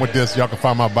 I'm done with this. Y'all can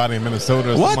find my body in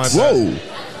Minnesota or What? something like that.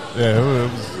 Whoa! Yeah,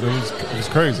 it was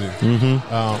crazy. Mm-hmm.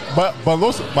 But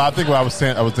I think what I was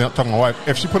saying, I was talking to my wife.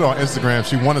 If she put it on Instagram,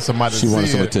 she wanted somebody to wanted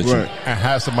see some it attention. Right. and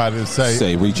have somebody to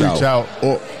say reach out.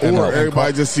 Or And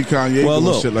everybody just see Kanye Well,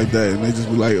 doing look. shit like that, and they just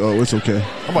be like, "Oh, it's okay."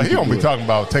 I'm like, he don't be talking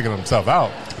about taking himself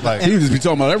out. Like, He just be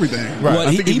talking about everything. Right. Well,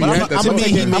 I think he I'm had that gonna song.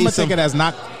 take it as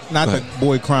not the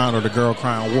boy crying or the girl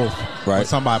crying wolf. Right. When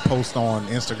somebody posts on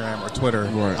Instagram or Twitter,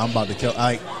 Right. I'm about to kill.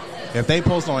 Like, if they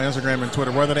post on Instagram and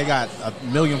Twitter, whether they got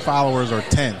 1 million followers or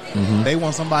 10, they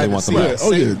want somebody They to want see somebody. it.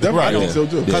 Oh yeah, definitely. Right. I don't still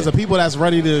do. Because the people that's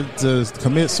ready to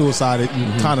commit suicide,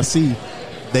 you kind of see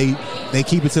they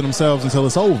keep it to themselves until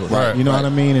it's over. Right, You know right.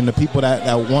 what I mean? And the people that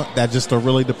want that just are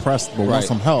really depressed but Right. want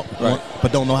some help, Right.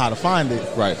 but don't know how to find it.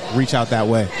 Right. Reach out that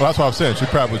way. well, that's what I'm saying. She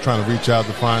probably was trying to reach out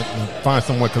to find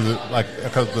someone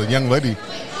because the young lady,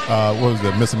 what was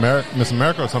it, Miss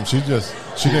America or something?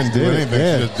 She didn't do did it. anything.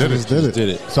 Yeah, she just did it. Did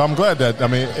it. So I'm glad that, I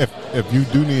mean, if you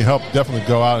do need help, definitely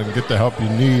go out and get the help you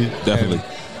need. Definitely.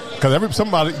 Because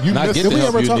somebody you Not missed get it. Did we help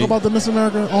ever you talk need. about the Miss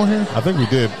America on here? I think we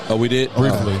did Oh, we did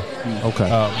briefly. Okay.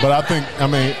 But I think, I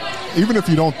mean, even if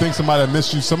you don't think somebody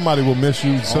missed you, somebody will miss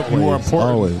you. So you are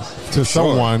important always. to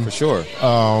someone. for sure.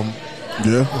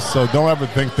 Yeah. So don't ever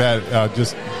think that.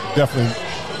 Just definitely,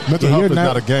 mental Yeah, health you're is nev-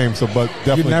 not a game. So, but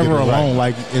You're definitely never get it alone.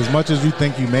 right. Like, as much as you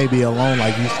think you may be alone,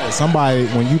 like you said, somebody,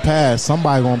 when you pass,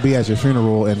 somebody gonna be at your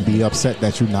funeral and be upset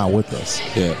that you're not with us.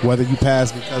 Yeah. Whether you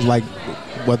pass because, like,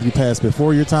 whether you pass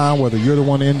before your time, whether you're the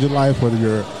one to end your life, whether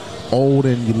you're old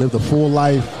and you lived a full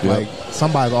life, Yep. like,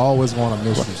 somebody's always gonna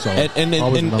miss you. So And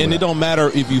always remember it that. don't matter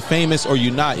if you famous or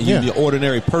you're not. You Yeah. the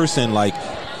ordinary person, like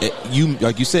you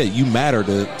said, you matter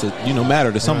to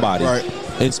matter to somebody. Right.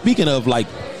 And speaking of like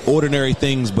ordinary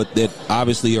things, but that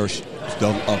obviously are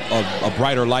a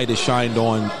brighter light is shined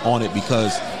on it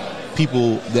because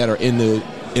people that are in the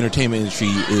entertainment industry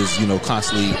is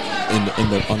constantly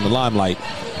on the limelight.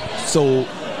 So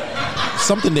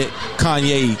something that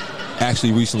Kanye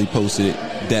actually recently posted it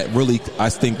that really I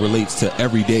think relates to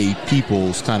everyday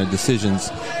people's kind of decisions.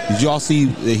 Did y'all see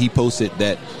that he posted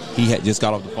that he had just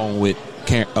got off the phone with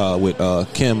Kim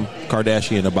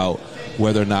Kardashian about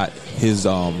whether or not his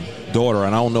daughter,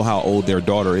 and I don't know how old their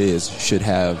daughter is, should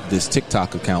have this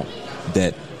TikTok account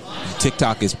that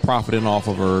TikTok is profiting off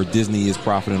of her, Disney is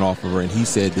profiting off of her, and he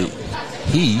said that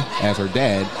he, as her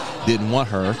dad, didn't want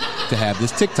her to have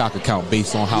this TikTok account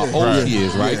based on how old she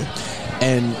is, right? Yeah.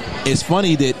 And it's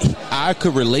funny that I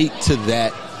could relate to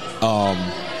that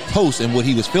post and what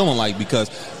he was feeling like, because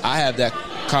I have that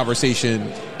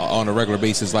conversation on a regular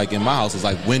basis. Like in my house, it's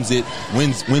like, when's it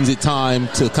time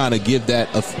to kind of give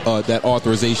that that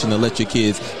authorization to let your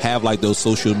kids have like those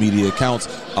social media accounts?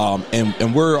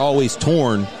 And we're always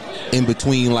torn in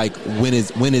between, like, when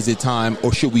is it time,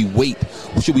 or should we wait?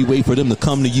 Should we wait for them to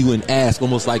come to you and ask?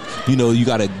 Almost like, you know, you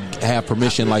got to have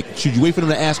permission. Like, should you wait for them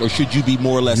to ask, or should you be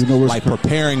more or less like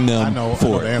preparing them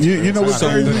for it? You know what's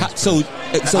crazy? So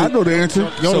I know the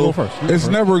answer. Go first. It's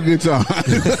never a good time.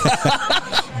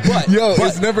 But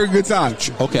it's never a good time.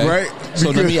 Okay, right? So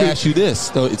let me ask you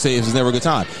this. So say it's never a good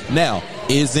time. Now,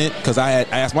 because I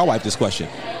asked my wife this question.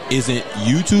 Isn't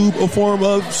YouTube a form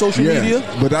of social media?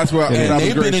 But that's where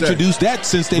they've been introduced that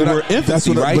since they were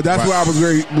infancy, right? But that's where I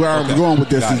was going with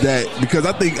this is that, because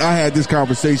I think I had this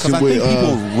conversation with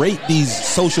people rate these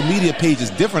social media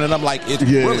pages different, and I'm like, it's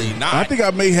really not. I think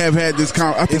I may have had this.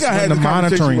 I think I had the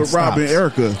conversation with Rob and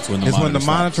Erica. It's when the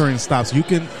monitoring stops. You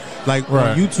can. Like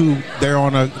on YouTube, they're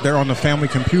on the family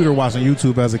computer watching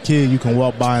YouTube as a kid. You can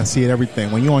walk by and see it,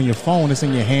 everything. When you're on your phone, it's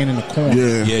in your hand in the corner.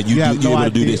 You have no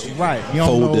idea. Do this, right? You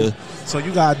don't know. So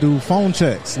you gotta do phone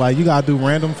checks. Like, you gotta do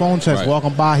random phone checks. Right.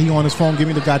 Walking by, he on his phone. Give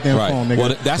me the goddamn phone, nigga.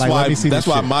 Well, that's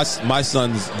why my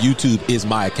son's YouTube is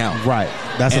my account. Right.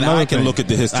 That's and another I can thing. look at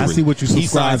the history. I see what you subscribe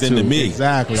He signs into me.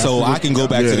 Exactly. So I can go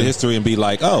back to the history and be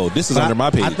like, oh, this is under my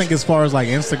page. I think as far as like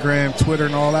Instagram, Twitter,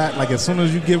 and all that, like, as soon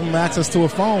as you give them access to a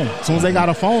phone, as soon as they got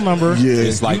a phone number,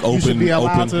 it's like open.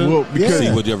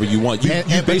 See whatever you want.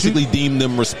 You basically deem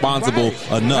them responsible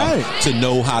enough to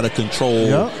know how to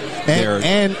control their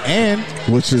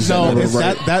which is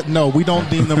we don't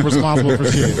deem them responsible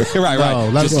for shit. Right. No,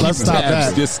 let's stop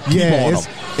that. Just keep on them.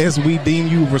 It's we deem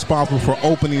you responsible for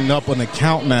opening up an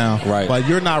account now, right? But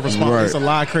you're not responsible. There's a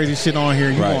lot of crazy shit on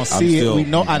here. You gonna see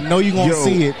it. I know you gonna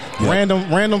see it.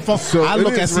 Random phone. So I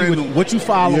look at what you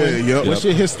following, what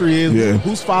your history is,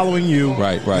 who's following you,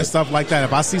 right, and stuff like that.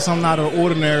 If I see something out of the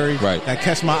ordinary that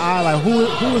catch my eye, like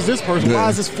who is this person? Why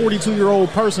is this 42-year-old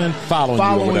person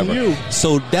following you?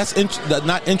 So that's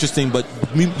not interesting, but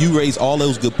you raise all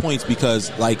those good points,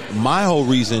 because like my whole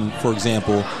reason, for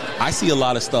example, I see a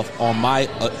lot of stuff on my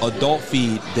adult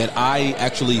feed that I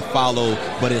actually follow,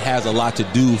 but it has a lot to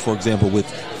do, for example, with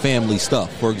family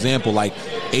stuff. For example, like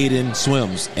Aiden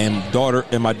swims, and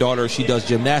my daughter, she does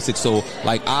gymnastics. So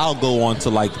like I'll go on to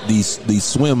like these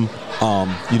swim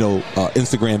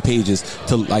Instagram pages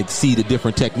to like see the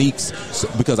different techniques,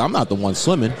 because I'm not the one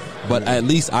swimming, but at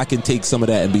least I can take some of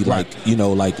that and be like,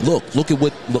 look at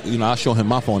what, I'll show him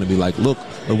my phone and be like, look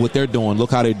at what they're doing,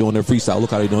 look how they're doing their freestyle,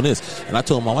 look how they're doing this. And I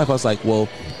told my wife, I was like, well,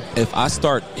 if I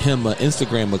start him an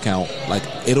Instagram account, like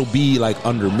it'll be like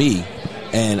under me,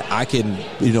 and I can,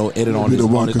 edit on his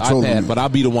iPad, but I'll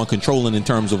be the one controlling in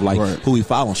terms of like who he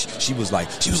follows. She was like,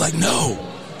 no.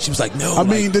 She was like, no. I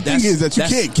mean, the thing is that you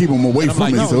can't keep him away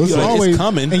from it. So it's always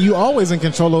coming, and you always in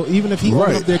control of, even if he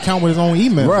opens up the account with his own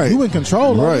email. Right. You in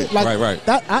control. Right. Like,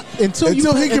 That,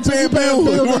 until he can pay a bill.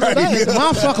 That is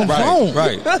my fucking phone.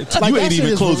 Right. Like, you ain't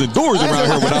even closing doors around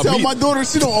here without me. I tell my daughter,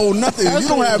 she don't own nothing. You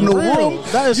don't have no room.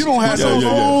 You don't have no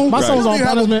phone. My son's on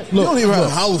punishment. Look, you don't even have a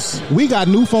house. We got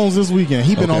new phones this weekend.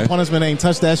 He been on punishment. Ain't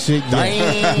touched that shit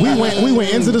yet. We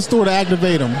went into the store to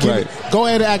activate him. Go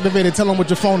ahead and activate it. Tell him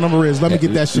what your phone number is. Let me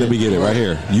get that shit. Let me get it right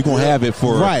here. You gonna have it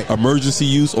for emergency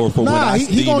use or for when I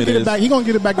he gonna get it back. He gonna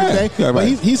get it back today. But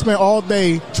he spent all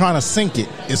day trying to sync it.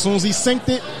 As soon as he synced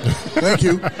it, thank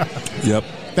you. Yep.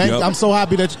 I'm so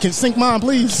happy that you can sync mine,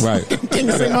 please. Right. Can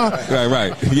you sync mine?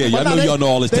 Right. Yeah, y'all know y'all know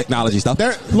all this technology stuff.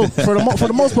 Look, for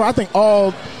the most part, I think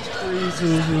all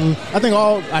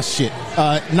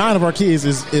 9 of our kids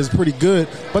is pretty good,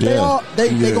 but they all got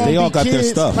kids. Their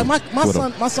stuff. Like my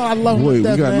son, I love him. Wait, we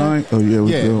got 9? Oh yeah,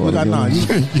 we got 9. You. You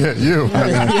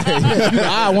the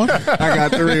eye one. I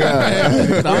got 3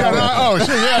 eyes. Oh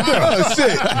shit, oh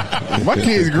shit. My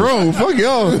kids grown. Fuck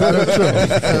y'all.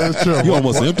 That's true. You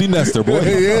almost an empty nester, boy.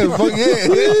 Yeah, fuck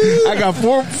yeah. I got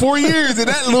 4 years, and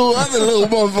that other little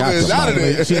motherfucker is out of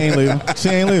there. She ain't leaving. I'm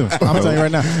telling you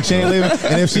right now, she ain't leaving.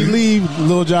 And if she leave, leave,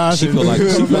 Lil Josh. She feel like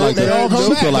they all come she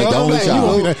back. feel like the only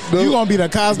child. You gonna be the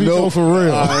Cosby Show for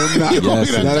real? Yes,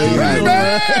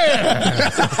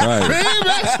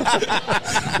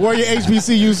 right. Wear your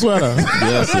HBCU sweater.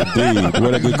 Yes, indeed.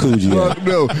 What a good coochie.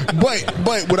 No,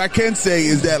 but what I can say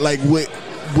is that like with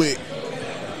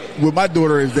my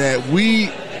daughter is that we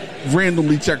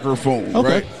randomly check her phone.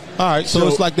 Okay. Right? All right, so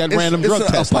it's like that random drug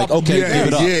test. Like, okay, give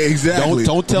it up. Yeah, exactly.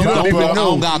 Don't tell me I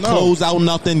don't got clothes out,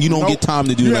 nothing. You don't get time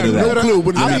to do none of that. No clue.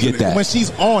 Let me get that. When she's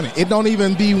on it, it don't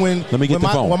even be when. Let me get the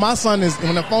phone. When my son is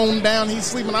when the phone down, he's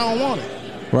sleeping. I don't want it.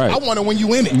 Right. I want it when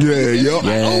you in it. Yeah.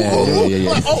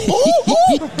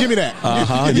 Give me that.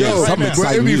 Yo, something but it'd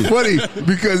exciting be you. funny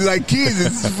because like kids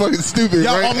is fucking stupid,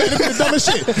 Yo, right? oh man, it be the dumbest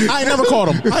shit. I ain't never caught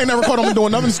him.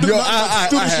 doing nothing stupid.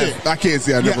 Shit. I can't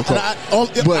say I never caught.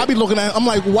 I be looking at. I'm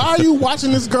like, why are you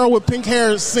watching this girl with pink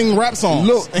hair sing rap songs?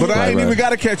 Look, but I ain't even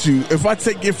gotta catch you. If I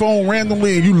take your phone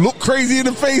randomly and you look crazy in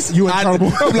the face, you in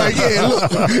trouble. I'm like, yeah,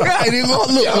 look, I ain't even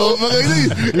gonna look. Yo,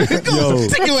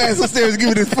 take your ass upstairs and give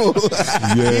me this phone.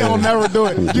 He don't never do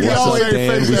it. You can always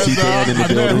Dan? We see Dan in the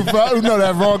building. Who know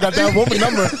that wrong? Got that woman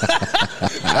number.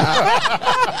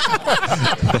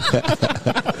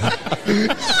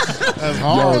 That's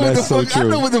hard. Yo, that's so true. I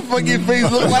know what the fuck your face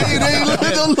look like. It ain't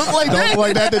don't look like Don't that. look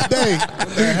like that today.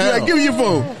 Like, give me your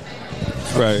phone.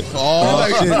 Right.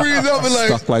 Like, freeze up and like,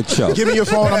 Stuck like Chuck. Give me your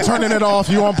phone. I'm turning it off.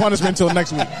 You on punishment until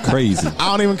next week. Crazy.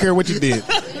 I don't even care what you did.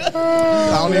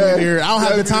 I don't even hear. I don't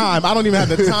have the time. I don't even have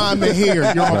the time to hear.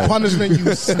 You're on punishment,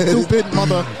 you stupid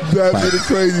mother. that's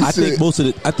crazy I shit. think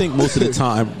most of the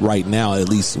time right now, at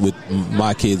least with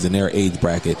my kids in their age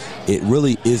bracket, it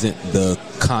really isn't the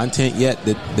content yet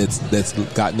that's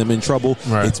gotten them in trouble.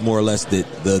 Right. It's more or less that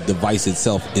the device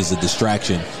itself is a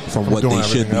distraction from what they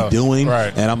should be doing.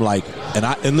 Right. And I'm like,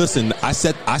 and listen, I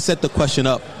set the question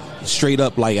up straight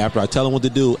up, like after I tell them what to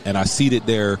do, and I see that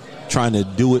they're trying to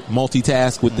do it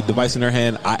multitask with the device in their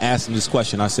hand. I ask them this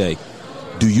question. I say,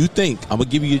 do you think, I'm gonna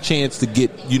give you a chance to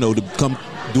get, to come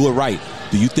do it right,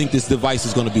 do you think this device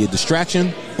is going to be a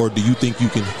distraction, or do you think you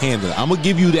can handle it? I'm gonna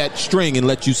give you that string and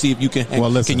let you see if you can.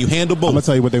 Can you handle both? I'm gonna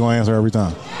tell you what they're gonna answer every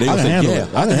time. They I gonna can say, handle yeah,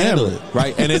 it. I can handle it.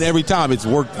 right? And then every time it's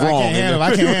worked wrong. I can't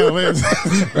handle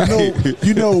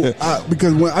it.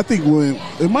 Because when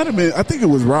it might have been, I think it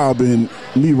was Robert and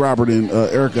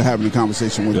Erica having a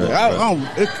conversation with her.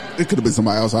 It could have been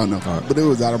somebody else, I don't know, but it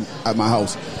was at my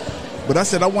house. But I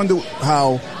said, I wonder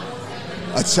how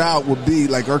a child would be,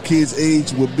 like our kids'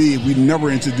 age would be, if we never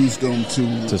introduced them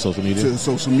to social media.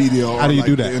 Or how do you like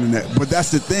do that? The internet. But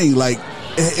that's the thing, like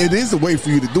it is a way for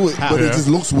you to do it, but it just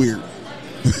looks weird.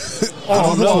 It's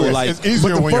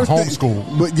easier when you're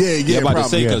homeschooled. But yeah, about to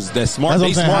say, because That's they what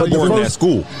I'm saying. smartboard at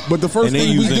school. But the first and they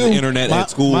thing we using do, the internet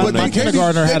at school. My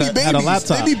kindergartner had a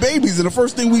laptop. They be babies, and the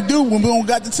first thing we do when we don't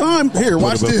got the time, here,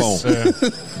 watch this.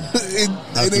 It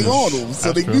ain't on them,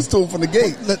 so they used to them from the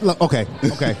gate. Look, okay.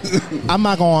 I'm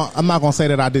not gonna say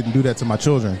that I didn't do that to my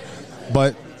children,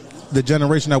 but the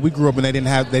generation that we grew up in, they didn't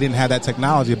have that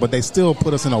technology, but they still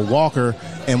put us in a walker,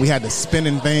 and we had the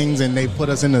spinning things, and they put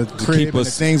us in the crib and the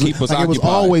things. Keep us like, it was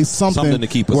occupied. always something to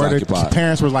keep us where occupied. the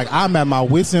parents were like, "I'm at my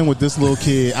wits end with this little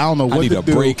kid. I don't know what I need to a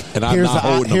do. break, and I'm not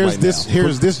holding them right now."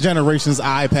 Here's this generation's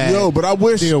iPad. Yo, but I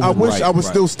wish I was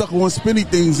still stuck on spinny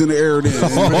things in the air. Then.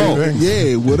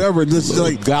 Yeah, whatever. Just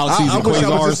like galaxies and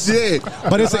quasars.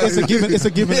 But it's a given. It's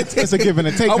a given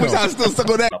and take. I wish I was still stuck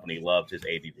on that. Company loves his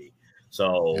ABV.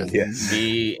 So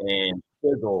me and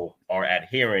Sizzle are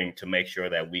adhering to make sure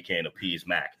that we can appease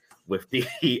Mac with the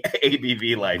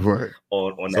ABV life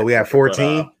on that. So we have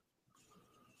 14.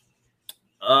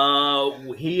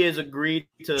 He has agreed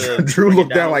to. Drew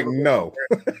looked down like no.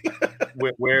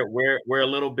 We're a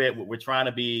little bit. We're trying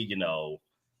to be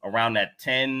around that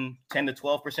 10 to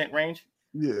 12% range.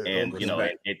 Yeah, and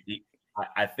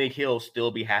I think he'll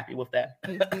still be happy with that.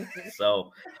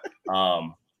 So,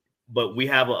 but we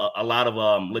have a lot of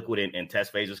liquid in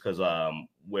test phases because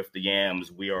with the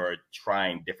yams, we are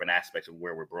trying different aspects of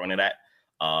where we're brewing it at.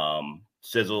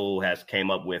 Sizzle has came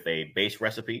up with a base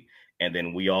recipe, and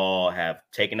then we all have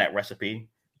taken that recipe,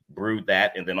 brewed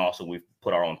that, and then also we've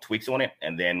put our own tweaks on it,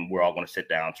 and then we're all going to sit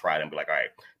down, try it, and be like, all right,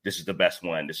 this is the best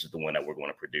one. This is the one that we're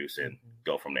going to produce and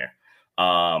go from there.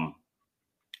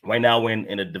 Right now, we're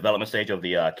in the development stage of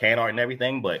the can art and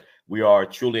everything, but we are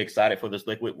truly excited for this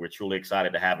liquid. We're truly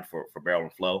excited to have it for Barrel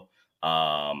and Flow.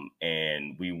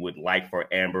 And we would like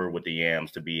for Amber with the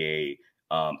yams to be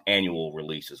a annual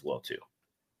release as well, too.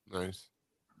 Nice.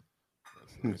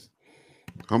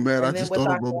 I'm mad. I just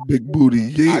thought of a big booty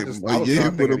yam. I was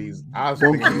thinking these yams.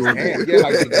 Yeah,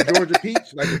 like the Georgia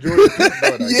peach, but a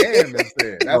yam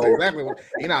instead. That's exactly what.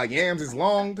 Yams is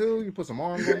long too. You put some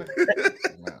arms on it.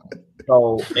 No.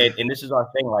 So, and this is our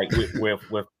thing. Like we're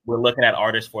looking at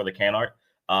artists for the can art.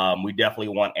 We definitely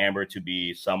want Amber to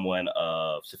be someone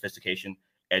of sophistication,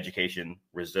 education,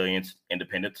 resilience,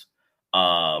 independence.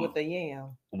 With a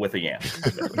yam. With a yam.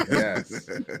 Yes.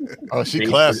 Oh, she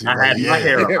classy. I had my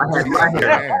hair up. I had my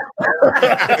hair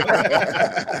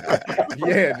up.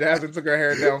 Yeah, Jasmine took her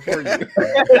hair down for you.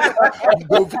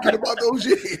 Don't forget about those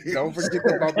yams. Don't forget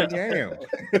about the yam.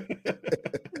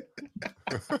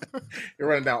 You're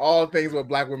running down all the things what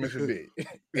black women should be.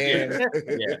 And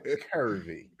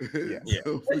curvy. Yes.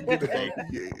 Don't forget about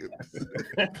the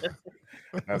yams.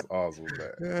 That's awesome,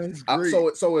 man. That's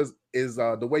great. So is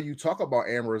the way you talk about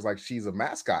Amber is like she's a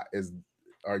mascot.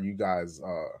 Are you guys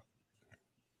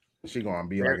is she gonna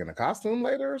be like in a costume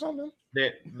later or something?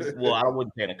 Well, I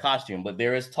wouldn't say in a costume, but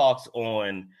there is talks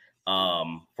on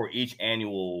for each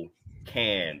annual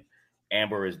can,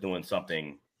 Amber is doing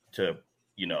something to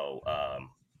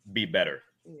be better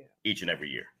each and every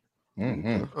year.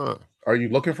 Mm-hmm. Are you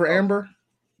looking for Amber?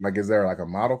 Like, is there like a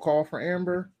model call for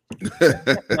Amber?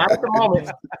 Not at the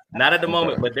moment. Not at the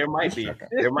moment, but there might be.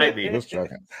 There might be.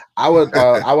 I would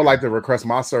like to request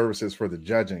my services for the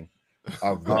judging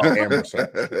of the Amber show.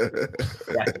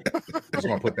 Right. Just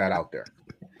gonna put that out there.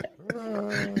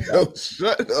 Yo,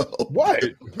 shut up. What?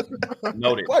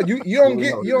 Noted. What? You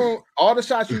don't all the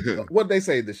shots what they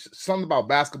say, something about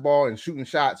basketball and shooting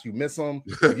shots, you miss them,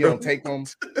 you don't take them,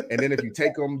 and then if you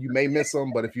take them, you may miss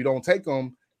them, but if you don't take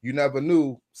them, you never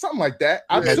knew, something like that.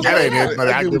 That ain't it, but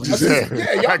I get what you're saying.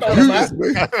 Yeah, y'all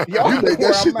know you made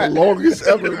that shit the longest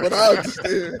ever, but I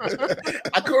understand.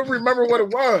 I couldn't remember what it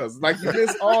was. Like, you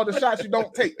miss all the shots you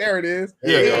don't take. There it is.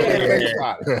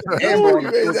 Amber on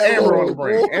the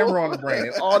brain. Amber on the brain.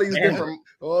 And all these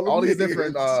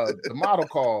different the model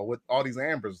call with all these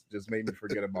Ambers just made me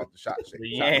forget about the shot shake.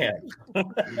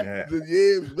 The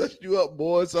yams messed you up,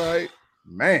 boys. All right.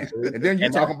 Man, and then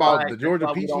you talking about the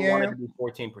Georgia peach yam.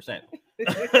 14%.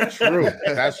 True,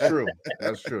 that's true.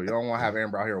 That's true. You don't want to have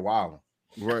Amber out here wilding.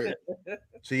 Right.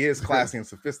 She is classy and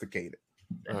sophisticated.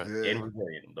 Right. Yeah. And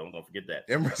Brazilian. Don't forget that.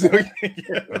 And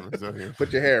Brazilian.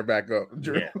 Put your hair back up,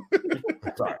 Drew. Yeah.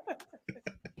 Sorry.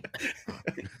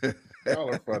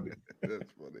 Y'all are funny.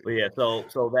 That's funny. But yeah, so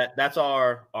that's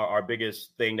our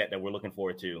biggest thing that we're looking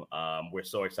forward to. We're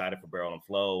so excited for Barrel and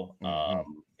Flow,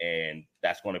 and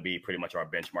that's going to be pretty much our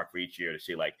benchmark for each year to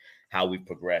see like how we've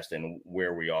progressed and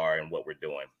where we are and what we're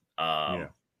doing.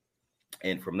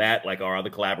 And from that, like our other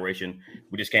collaboration,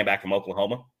 we just came back from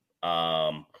Oklahoma.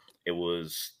 It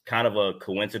was kind of a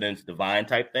coincidence, divine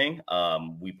type thing.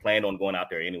 We planned on going out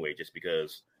there anyway, just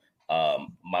because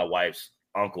my wife's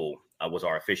uncle was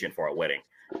our officiant for our wedding.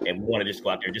 And we want to just go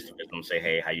out there just to visit them, say,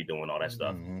 hey, how you doing, all that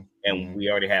stuff. And we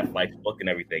already have flights booked and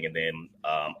everything. And then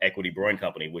Equity Brewing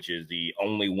Company, which is the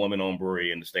only woman-owned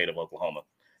brewery in the state of Oklahoma,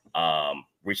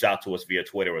 reached out to us via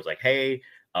Twitter. It was like, hey,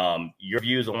 your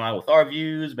views align with our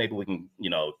views. Maybe we can,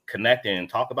 connect and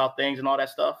talk about things and all that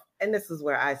stuff. And this is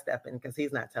where I step in because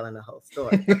he's not telling the whole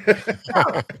story.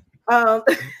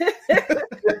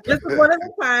 This is one of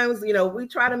the times, we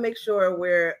try to make sure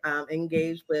we're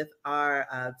engaged with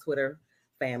our Twitter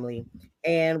family.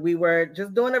 And we were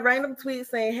just doing a random tweet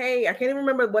saying, hey, I can't even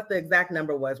remember what the exact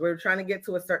number was. We were trying to get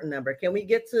to a certain number. Can we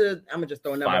get to, I'm going to just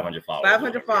throw a number. 500 followers.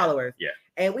 500 followers. Yeah.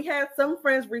 And we had some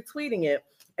friends retweeting it.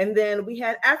 And then we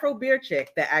had Afro Beer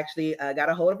Chick that actually got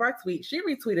a hold of our tweet. She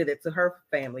retweeted it to her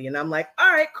family. And I'm like,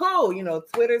 all right, cool.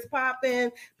 Twitter's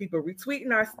popping. People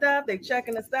retweeting our stuff. They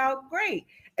checking us out. Great.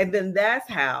 And then that's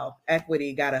how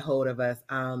Equity got a hold of us.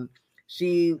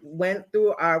 She went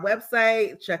through our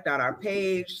website, checked out our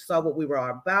page, saw what we were all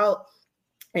about.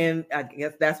 And I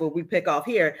guess that's what we pick up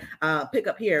here.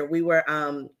 We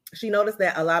were, she noticed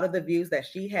that a lot of the views that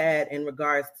she had in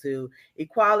regards to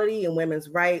equality and women's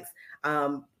rights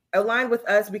aligned with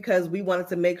us because we wanted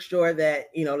to make sure that,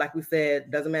 like we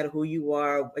said, doesn't matter who you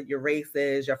are, what your race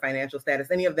is, your financial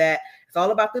status, any of that. It's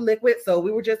all about the liquid. So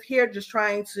we were just here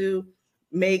trying to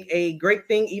make a great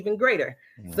thing even greater.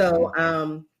 So,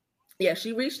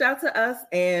 she reached out to us.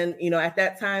 And, at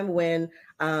that time when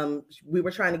we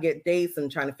were trying to get dates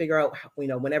and trying to figure out,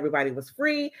 when everybody was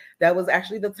free, that was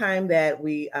actually the time that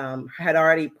we had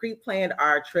already pre-planned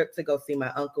our trip to go see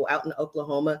my uncle out in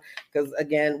Oklahoma. Because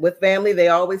again, with family, they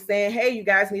always saying, hey, you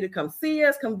guys need to come see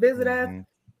us, come visit us.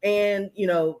 And,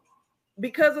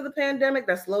 because of the pandemic,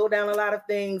 that slowed down a lot of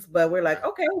things, but we're like,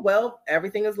 okay, well,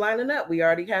 everything is lining up. We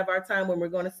already have our time when we're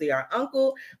going to see our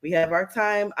uncle. We have our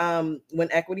time when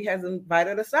Equity has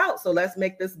invited us out. So let's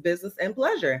make this business and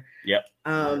pleasure. Yep.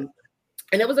 And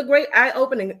it was a great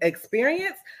eye-opening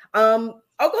experience.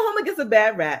 Oklahoma gets a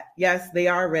bad rap. Yes, they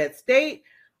are a red state.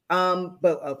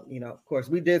 But of course,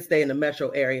 we did stay in the metro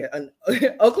area,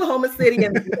 Oklahoma City,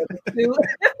 and the two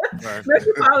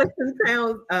metropolitan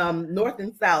towns, north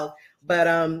and south.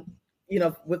 But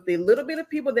with the little bit of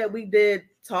people that we did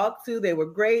talk to, they were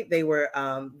great. They were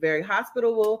very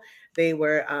hospitable. They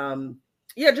were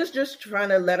just trying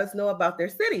to let us know about their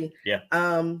city. Yeah.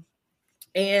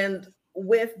 And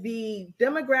with the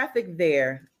demographic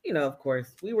there, of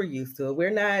course, we were used to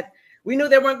it. We knew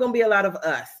there weren't going to be a lot of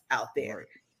us out there.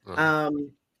 Right.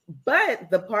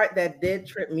 But the part that did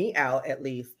trip me out, at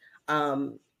least,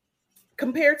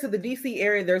 compared to the DC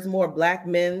area, there's more Black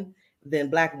men than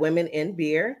Black women in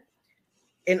beer.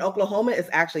 In Oklahoma, it's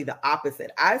actually the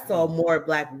opposite. I saw more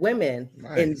Black women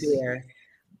in beer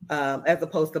as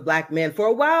opposed to Black men. For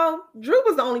a while, Drew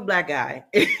was the only Black guy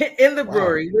in the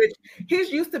brewery, which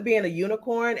he's used to being a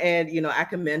unicorn, and I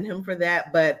commend him for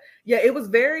that. But yeah, it was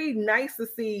very nice to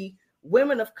see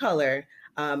women of color,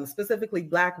 specifically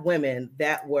Black women,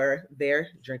 that were there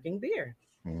drinking beer.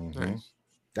 Mm-hmm.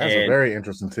 That's a very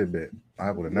interesting tidbit. I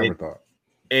would have never thought.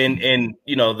 And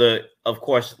of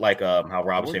course, like how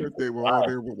Rob said, they were all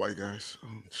there with white guys.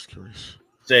 I'm just curious.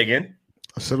 Say again.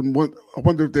 I said, I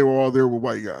wonder if they were all there with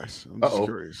white guys. I'm just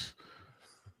curious.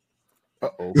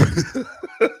 Uh-oh.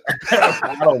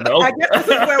 I don't know. I guess this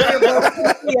is where we're both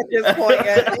at this point.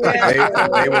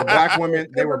 They were Black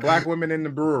women. They were Black women in the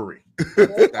brewery.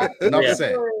 Enough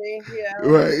said. Yeah.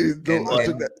 Right. And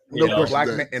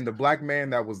the Black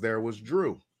man that was there was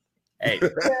Drew. Hey, we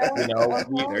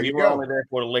were only there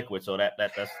for the liquid, so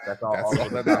that's all. That's all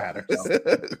that matters.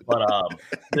 But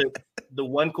the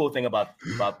one cool thing about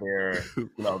their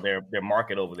their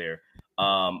market over there,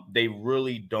 they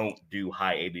really don't do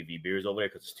high ABV beers over there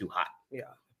because it's too hot.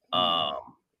 Yeah.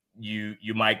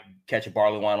 You might catch a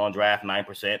barley wine on draft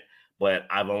 9%, but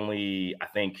I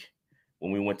think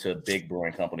when we went to a big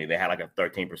brewing company, they had like a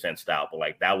 13% stout, but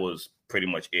like that was pretty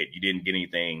much it. You didn't get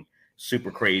anything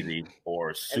super crazy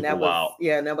or super wild.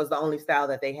 And that was the only style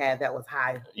that they had that was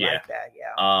high like that.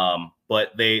 Yeah.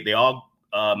 But they all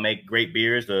make great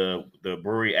beers. The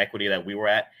brewery Equity that we were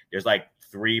at, there's like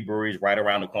 3 breweries right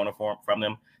around the corner from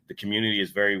them. The community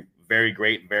is very, very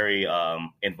great, very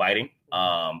inviting.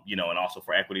 And also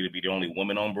for Equity to be the only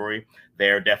woman-owned brewery,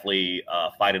 they're definitely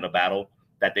fighting a battle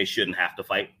that they shouldn't have to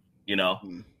fight.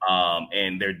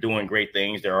 And they're doing great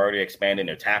things. They're already expanding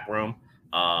their tap room.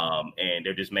 And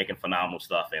they're just making phenomenal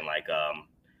stuff. And like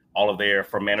all of their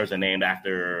fermenters are named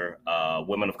after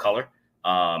women of color,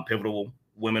 pivotal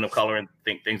women of color, and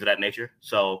things of that nature.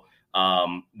 So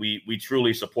we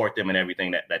truly support them in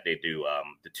everything that they do.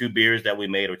 The 2 beers that we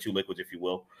made, or 2 liquids, if you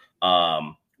will,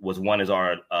 one is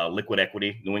our Liquid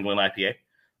Equity New England IPA.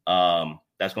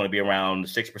 That's going to be around the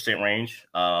 6% range.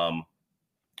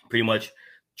 Pretty much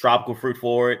tropical fruit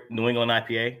forward New England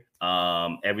IPA.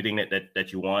 Everything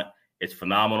that you want. It's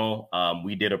phenomenal.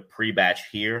 We did a pre-batch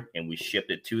here and we shipped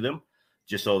it to them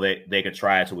just so that they could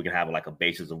try it, so we could have like a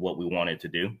basis of what we wanted to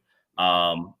do.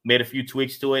 Made a few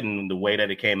tweaks to it, and the way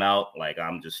that it came out, like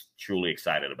I'm just truly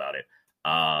excited about it.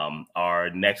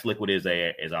 Our next liquid is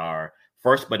our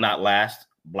first but not last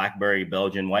Blackberry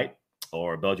Belgian White,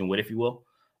 or Belgian Wit, if you will.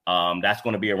 That's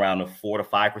going to be around the 4 to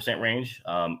 5% range.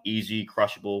 Easy,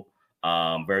 crushable.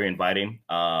 Very inviting.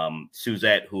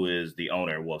 Suzette, who is the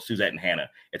owner, Suzette and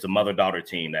Hannah, it's a mother-daughter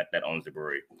team that owns the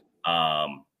brewery.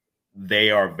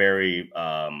 They are very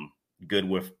good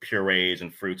with purees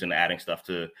and fruits and adding stuff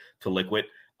to liquid.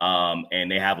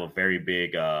 And they have a very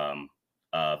big,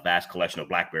 vast collection of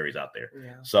blackberries out there.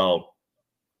 Yeah. So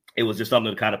it was just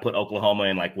something to kind of put Oklahoma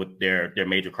in, like with their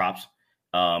major crops,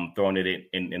 throwing it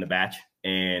in the batch.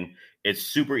 And it's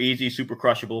super easy, super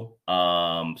crushable.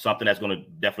 Something that's going to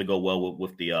definitely go well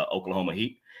with the Oklahoma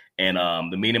heat. And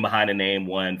the meaning behind the name,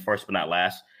 one, first but not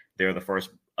last. They're the first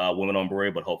women-owned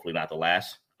brewery, but hopefully not the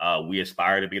last. We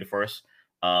aspire to be the first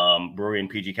brewery in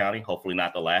PG County, hopefully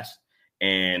not the last.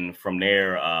 And from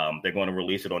there, they're going to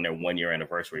release it on their 1-year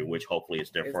anniversary, which hopefully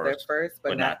is their first,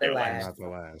 but not their last. Not the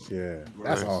last. Yeah,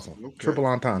 that's awesome. Okay. Triple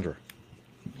entendre.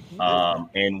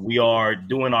 And we are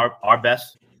doing our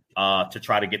best to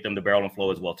try to get them to barrel and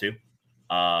flow as well too.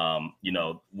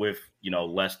 With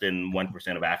less than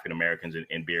 1% of African Americans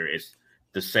in beer, is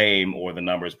the same, or the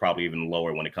number is probably even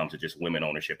lower when it comes to just women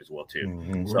ownership as well too.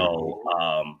 Mm-hmm. So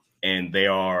and they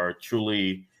are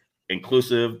truly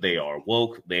inclusive. They are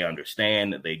woke. They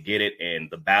understand. They get it. And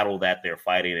the battle that they're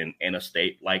fighting in a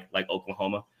state like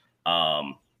Oklahoma,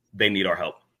 they need our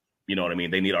help. You know what I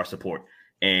mean? They need our support.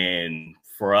 And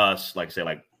for us, like I said,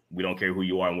 like, we don't care who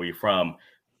you are and where you're from.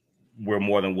 We're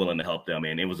more than willing to help them.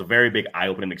 And it was a very big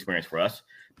eye-opening experience for us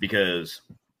because,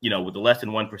 with the less than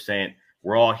 1%,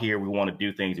 we're all here. We want to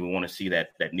do things and we want to see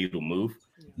that needle move.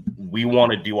 we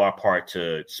want to do our part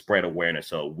to spread awareness.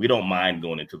 So we don't mind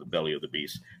going into the belly of the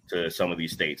beast to some of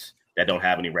these states that don't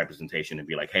have any representation and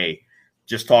be like, hey,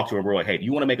 just talk to a brewer. Like, hey, do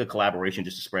you want to make a collaboration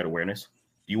just to spread awareness?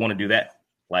 Do you want to do that?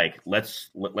 Like, let's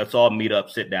all meet up,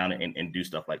 sit down, and do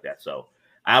stuff like that. So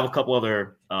I have a couple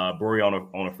other brewery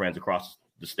owner friends across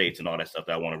the states and all that stuff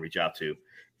that I want to reach out to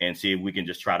and see if we can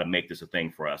just try to make this a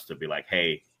thing for us to be like,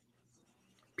 hey,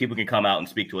 people can come out and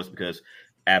speak to us, because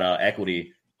at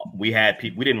Equity, we had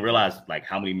people, we didn't realize like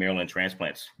how many Maryland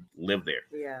transplants live there.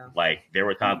 Yeah. Like there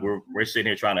were times we're sitting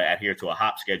here trying to adhere to a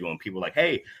hop schedule and people are like,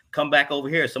 hey, come back over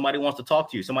here. Somebody wants to talk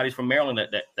to you. Somebody's from Maryland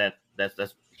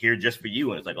that's here just for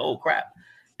you. And it's like, oh crap.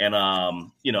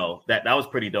 And you know, that was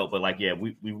pretty dope. But like, yeah,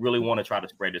 we really want to try to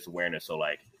spread this awareness. So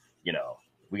like, you know,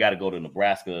 we got to go to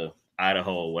Nebraska,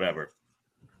 Idaho, whatever.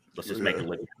 Let's just make it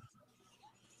live.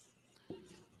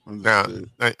 Now,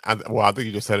 I think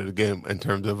you just said it again in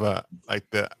terms of like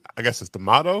I guess it's the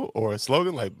motto or a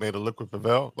slogan, like "May the liquid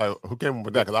prevail." Like, who came up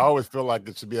with that? Because I always feel like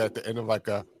it should be at the end of like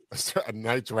a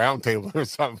night's round table or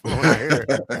something. When I hear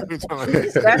it, every time I hear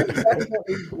it. That's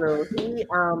definitely true. He,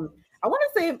 I want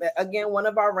to say again, one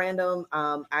of our random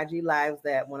IG lives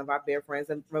that one of our beer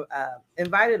friends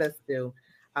invited us to.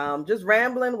 Just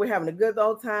rambling, we're having a good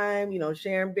old time, you know,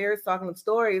 sharing beers, talking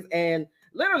stories, and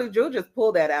literally Drew just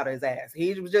pulled that out of his ass.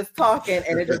 He was just talking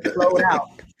and it just flowed out.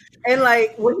 And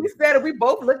like when he said it, we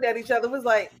both looked at each other, was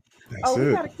like, oh,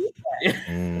 we gotta keep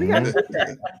that. We gotta keep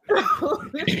that.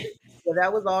 So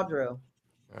that was all Drew.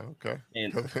 Okay.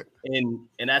 And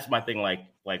that's my thing, like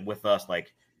with us,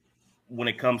 like when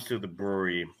it comes to the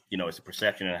brewery, you know, it's a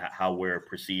perception and how we're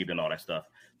perceived and all that stuff.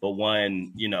 But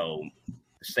when, you know,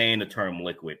 saying the term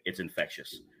liquid, it's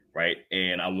infectious, right?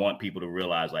 And I want people to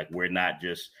realize, like, we're not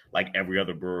just like every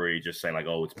other brewery just saying like,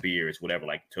 oh, it's beer, it's whatever.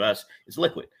 Like to us, it's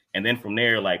liquid. And then from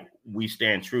there, like we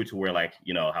stand true to where, like,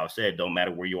 you know, how I said, don't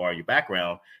matter where you are in your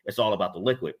background, it's all about the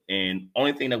liquid. And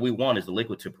only thing that we want is the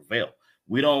liquid to prevail.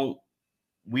 We want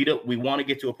to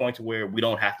get to a point to where we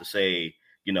don't have to say,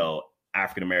 you know,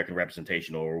 African-American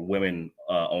representation or women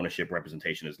ownership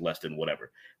representation is less than whatever.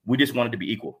 We just want it to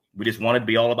be equal. We just want it to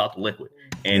be all about the liquid.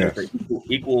 And it's an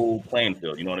equal playing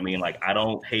field. You know what I mean? Like, I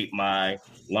don't hate my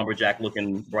lumberjack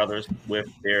looking brothers with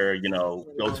their, you know,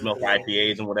 goat's milk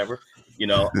IPAs and whatever. You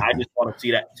know, I just want to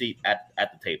see that seat at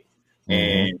the table.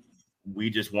 And we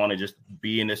just want to just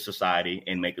be in this society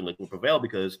and make the liquid prevail,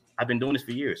 because I've been doing this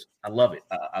for years. I love it.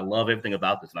 I love everything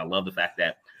about this. And I love the fact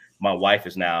that my wife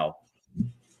is now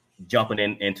jumping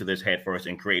into this head first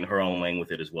and creating her own lane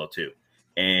with it as well too.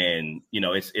 And you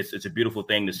know, it's a beautiful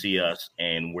thing to see us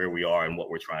and where we are and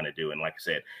what we're trying to do. And like I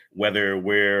said, whether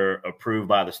we're approved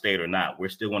by the state or not, we're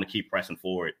still going to keep pressing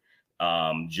forward,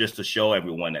 just to show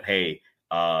everyone that, hey,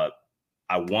 I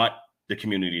want the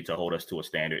community to hold us to a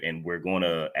standard, and we're going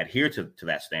to adhere to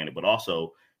that standard, but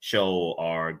also show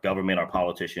our government, our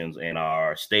politicians, and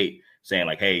our state saying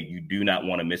like, hey, you do not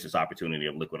want to miss this opportunity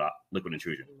of liquid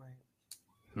intrusion.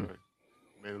 Right.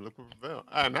 Made it liquid prevail.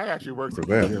 And that actually works.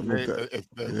 It's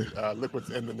the liquids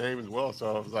in the name as well.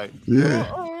 So I was like, yeah.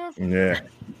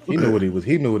 He knew what he was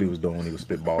doing when he was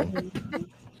spitballing.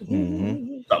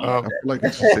 I feel like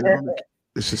it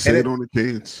should say it on the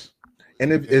kids.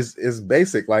 And it's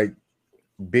basic, like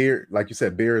beer, like you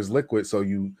said, beer is liquid. So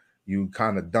you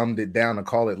kind of dumbed it down and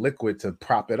call it liquid to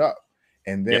prop it up.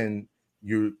 And then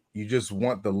you just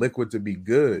want the liquid to be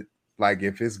good. Like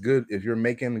if it's good, if you're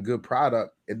making a good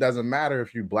product, it doesn't matter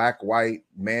if you're black, white,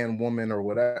 man, woman, or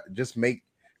whatever. Just make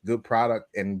good product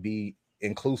and be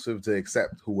inclusive to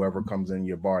accept whoever comes in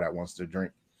your bar that wants to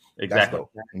drink. Exactly.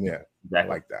 Yeah,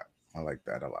 exactly. I like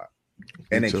that a lot.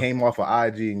 And it came off of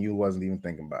IG and you wasn't even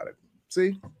thinking about it.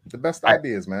 See, the best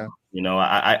ideas, man. You know,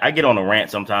 I get on a rant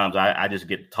sometimes. I just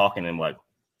get talking and like,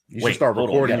 you should start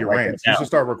recording your rants. You should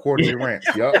start recording your rants,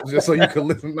 just so you can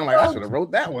listen. I'm like, I should have wrote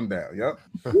that one down, He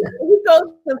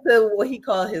goes into what he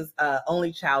called his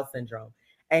only child syndrome,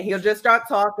 and he'll just start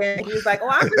talking. He's like, "Oh,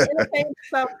 I'm just entertaining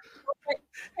stuff.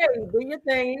 Hey, do your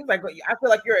thing." He's like, "I feel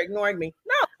like you're ignoring me."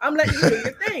 No, I'm letting you do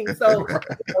your thing. So,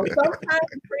 sometimes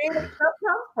creative stuff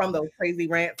comes from those crazy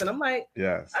rants, and I'm like,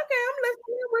 "Yes, okay, I'm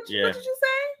listening. What did you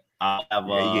say?"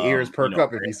 Your ears perk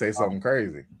up if you say something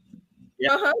crazy.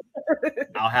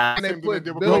 I'll have. And they put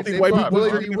Billy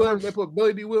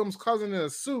D. Williams' cousin in a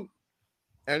suit,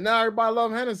 and now everybody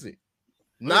love Hennessy.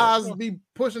 Nas be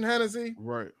pushing Hennessy,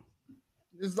 right?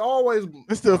 It's always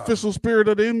the official spirit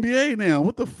of the NBA now.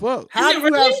 What the fuck? How do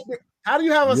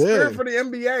you have a spirit for the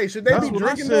NBA? Should they be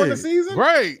drinking during the season?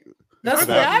 Right. That's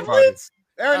the athletes.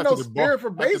 There ain't no spirit for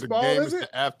baseball, is it?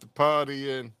 After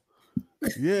party and.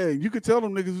 Yeah, you could tell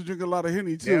them niggas who drink a lot of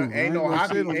Henny too. Yeah, ain't no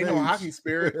hockey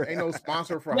spirit. Ain't no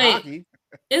sponsor for hockey.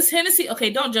 Is Hennessy okay?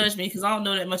 Don't judge me because I don't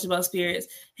know that much about spirits.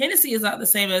 Hennessy is not the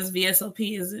same as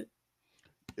VSOP, is it?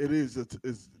 It is.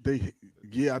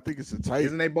 Yeah, I think it's a type.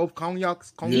 Isn't they both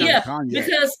cognacs? Yeah, cognac.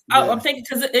 because Yeah. I'm thinking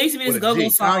because it used to be this With a go-go G.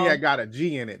 song. Cognac got a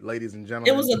G in it, ladies and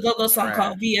gentlemen. It was a go-go song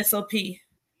called VSOP.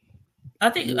 I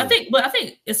think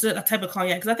it's a type of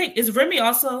cognac because I think is Remy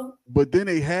also. But then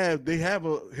they have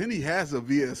Henny has a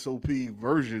VSOP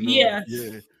version. Yeah.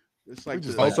 It's like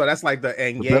so that's like the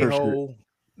better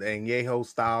añejo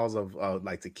styles of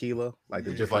like tequila, like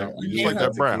the Just like different. you like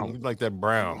that brown. You like that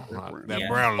brown. That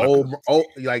brown. Oh,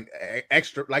 like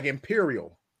extra, like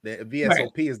imperial. The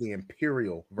VSOP is the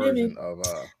imperial version of.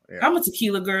 Yeah. I'm a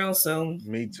tequila girl, so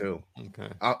me too. Okay,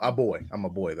 I'm a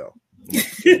boy though.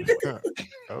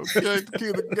 Okay,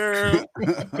 tequila girl.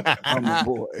 I'm a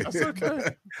boy. That's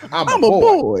okay. I'm a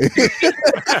boy.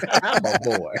 I'm a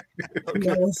boy.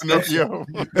 Okay. Yo.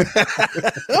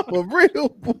 I'm a real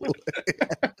boy.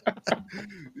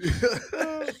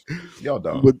 Y'all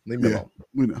don't. But, leave me alone.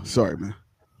 We know. Sorry, man.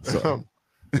 Sorry.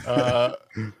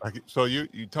 So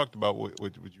you talked about what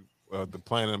you the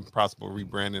plan and possible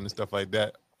rebranding and stuff like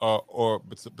that. Or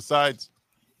besides,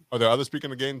 are there other speaking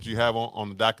games you have on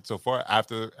the docket so far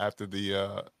after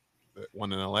the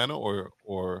one in Atlanta,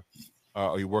 or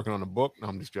are you working on a book? No,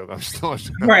 I'm just joking. I'm just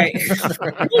right.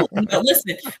 No,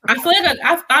 listen, I feel like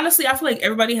I feel like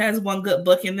everybody has one good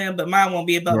book in them, but mine won't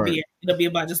be about beer. It'll be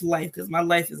about just life because my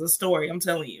life is a story. I'm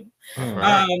telling you.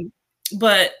 Right.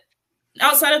 But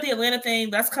outside of the Atlanta thing,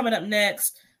 that's coming up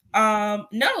next.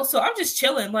 No, so I'm just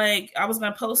chilling. Like I was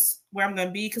gonna post where I'm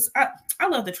gonna be because I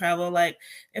love to travel. Like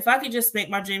if I could just make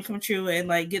my dream come true and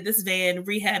like get this van,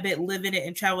 rehab it, live in it,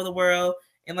 and travel the world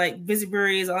and like visit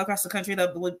breweries all across the country,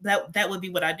 that would be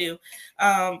what I do.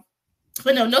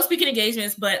 But no speaking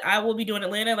engagements. But I will be doing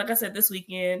Atlanta, like I said, this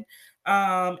weekend.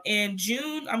 In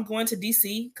June, I'm going to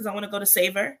DC because I want to go to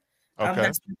Savor.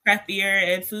 That's a craft beer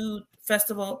and food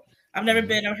festival. I've never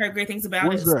been. I've heard great things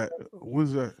about it.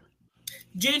 When's that?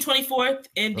 June 24th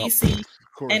in DC,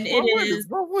 and it is.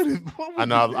 I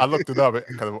know. I looked it up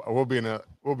because we'll be in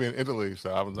Italy,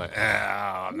 so I was like,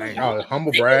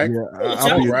 humble brag. Yeah,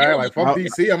 humble brag. Like fuck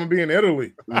DC, I'm gonna be in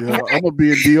Italy. Yeah, I'm gonna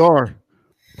be in DR.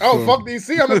 Oh fuck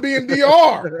DC, I'm gonna be in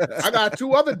DR. I got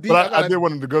two other DR. I did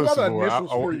want to go to some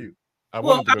for you. I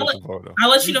wanted to go to Florida. I'll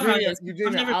let you know how it is.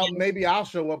 Maybe I'll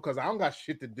show up because I don't got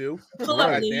shit to do. Pull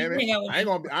up with me. I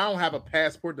don't have a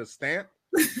passport to stamp.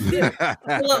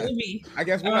 Pull up with me. I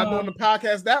guess we're not doing the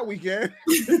podcast that weekend.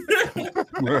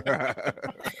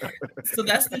 So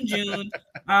that's in June.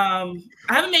 I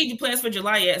haven't made plans for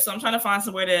July yet, so I'm trying to find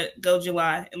somewhere to go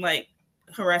July and like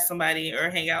harass somebody or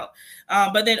hang out.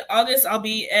 But then August I'll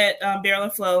be at Barrel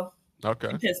and Flow. Okay.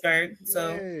 In Pittsburgh.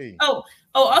 So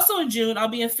also in June I'll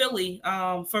be in Philly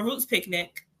for Roots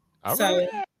Picnic. All so right.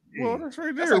 Well, that's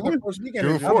right there. That's like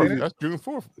June 4th. That's June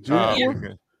 4th. June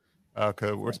 4th.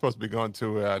 Because we're supposed to be going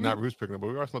to not Roots Picnic, but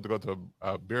we are supposed to go to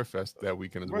a beer fest that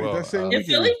weekend as well. In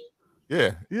Philly?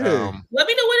 Yeah. Yeah. Let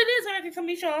me know what it is and I can come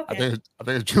meet y'all. I think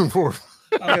it's June 4th.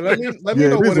 Okay, let me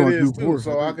know what it is too,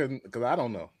 so I can, because I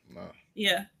don't know. No.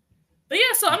 Yeah. But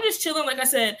yeah, so I'm just chilling. Like I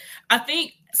said, I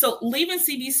think so. Leaving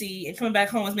CBC and coming back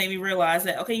home has made me realize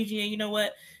that, okay, Eugenia, you know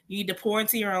what? You need to pour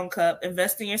into your own cup,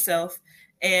 invest in yourself.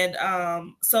 And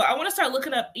so I want to start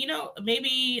looking up,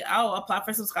 maybe I'll apply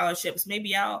for some scholarships.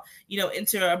 Maybe I'll,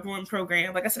 enter a brewing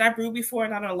program. Like I said, I brewed before,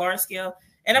 not on a large scale.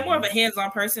 And I'm more of a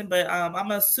hands-on person, but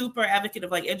I'm a super advocate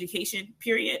of like education,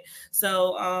 period.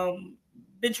 So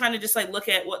been trying to just like look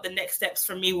at what the next steps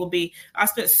for me will be. I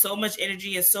spent so much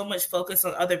energy and so much focus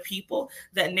on other people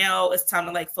that now it's time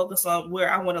to like focus on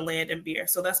where I want to land in beer.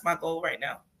 So that's my goal right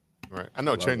now. Right. I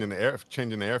know Changing the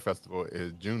Air Festival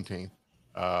is Juneteenth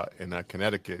in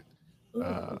Connecticut. Ooh,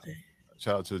 okay.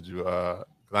 Shout out to you.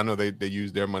 I know they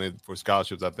use their money for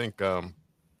scholarships. I think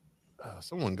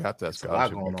someone got that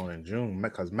scholarship. A lot going on in June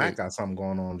because Matt got something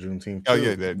going on Juneteenth. Oh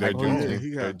yeah, they're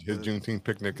Juneteenth. His Juneteenth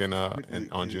picnic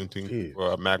on Juneteenth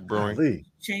for Mac Brewing.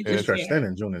 It's stretched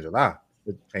in June and July,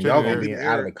 and y'all gonna be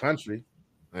out of the country.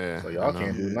 Yeah, so y'all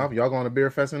can't do nothing. Y'all going to beer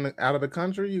fest out of the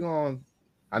country? You going?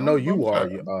 I know you are,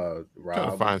 Rob.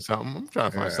 Trying to find something. I'm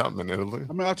trying to find something in Italy.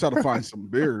 I mean, I'll try to find some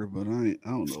beer, but I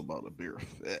don't know about a beer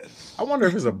fest. I wonder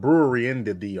if there's a brewery in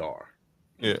the DR.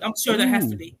 Yeah, I'm sure there has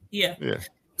to be. Yeah.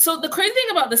 So the crazy thing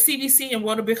about the CBC and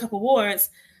World of Beer Cup Awards,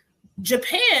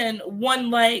 Japan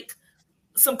won like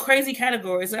some crazy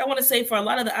categories. Like I want to say for a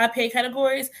lot of the IPA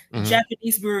categories,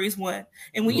 Japanese breweries won.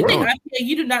 And when you think IPA,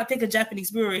 you do not think of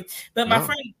Japanese brewery. But my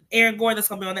friend Aaron Gore, that's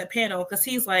going to be on that panel, because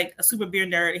he's like a super beer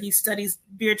nerd and he studies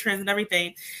beer trends and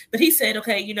everything. But he said,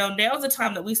 okay, now's the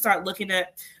time that we start looking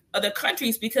at other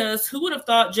countries, because who would have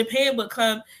thought Japan would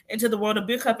come into the world of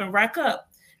beer cup and rack up?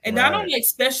 And not only like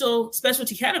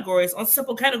specialty categories, on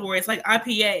simple categories like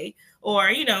IPA or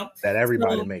that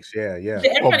everybody makes. Yeah.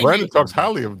 Well, Brandon talks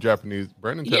highly of Japanese.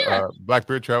 Brandon, Black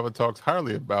Beer Travel talks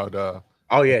highly about.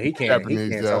 He can't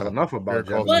talk enough about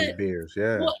Japanese beers.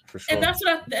 Yeah, for sure.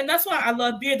 And that's why I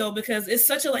love beer though, because it's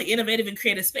such a like innovative and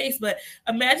creative space. But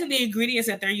imagine the ingredients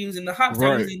that they're using, the hops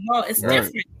they're using. Well, it's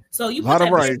different. So you put a lot of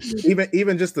rice,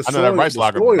 even just the soil. That rice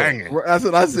lager banging. That's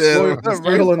what I said. The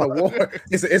soil in the water.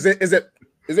 Is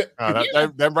it?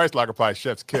 That rice lager probably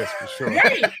chef's kiss for sure.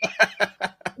 Right.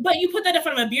 But you put that in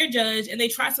front of a beer judge and they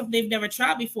try something they've never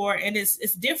tried before and it's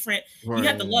different. Right. You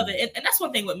have to love it. And that's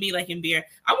one thing with me, like in beer.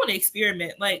 I want to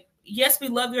experiment. Like, yes, we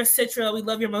love your Citra, we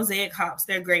love your Mosaic hops.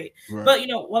 They're great. Right.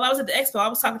 But while I was at the expo, I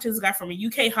was talking to this guy from a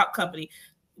UK hop company.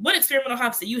 What experimental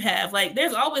hops do you have? Like,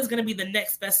 there's always going to be the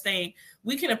next best thing.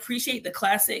 We can appreciate the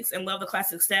classics and love the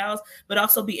classic styles, but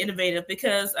also be innovative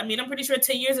because, I'm pretty sure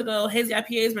 10 years ago, hazy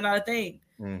IPAs were not a thing.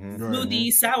 Mm-hmm.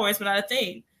 Smoothie sours were not a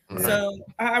thing. Right. So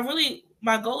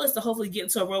my goal is to hopefully get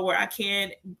into a role where I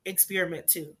can experiment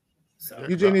too. So,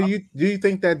 Eugenia, do you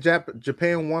think that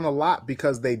Japan won a lot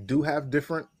because they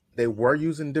were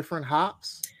using different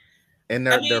hops and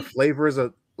their flavors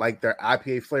are like their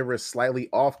IPA flavor is slightly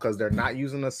off because they're not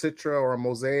using a Citra or a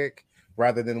Mosaic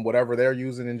rather than whatever they're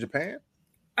using in Japan?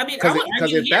 Because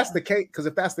if that's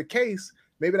the case,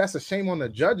 maybe that's a shame on the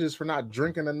judges for not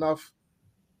drinking enough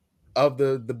of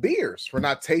the beers, for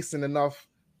not tasting enough.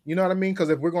 You know what I mean?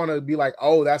 Because if we're going to be like,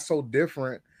 oh, that's so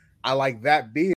different, I like that beer.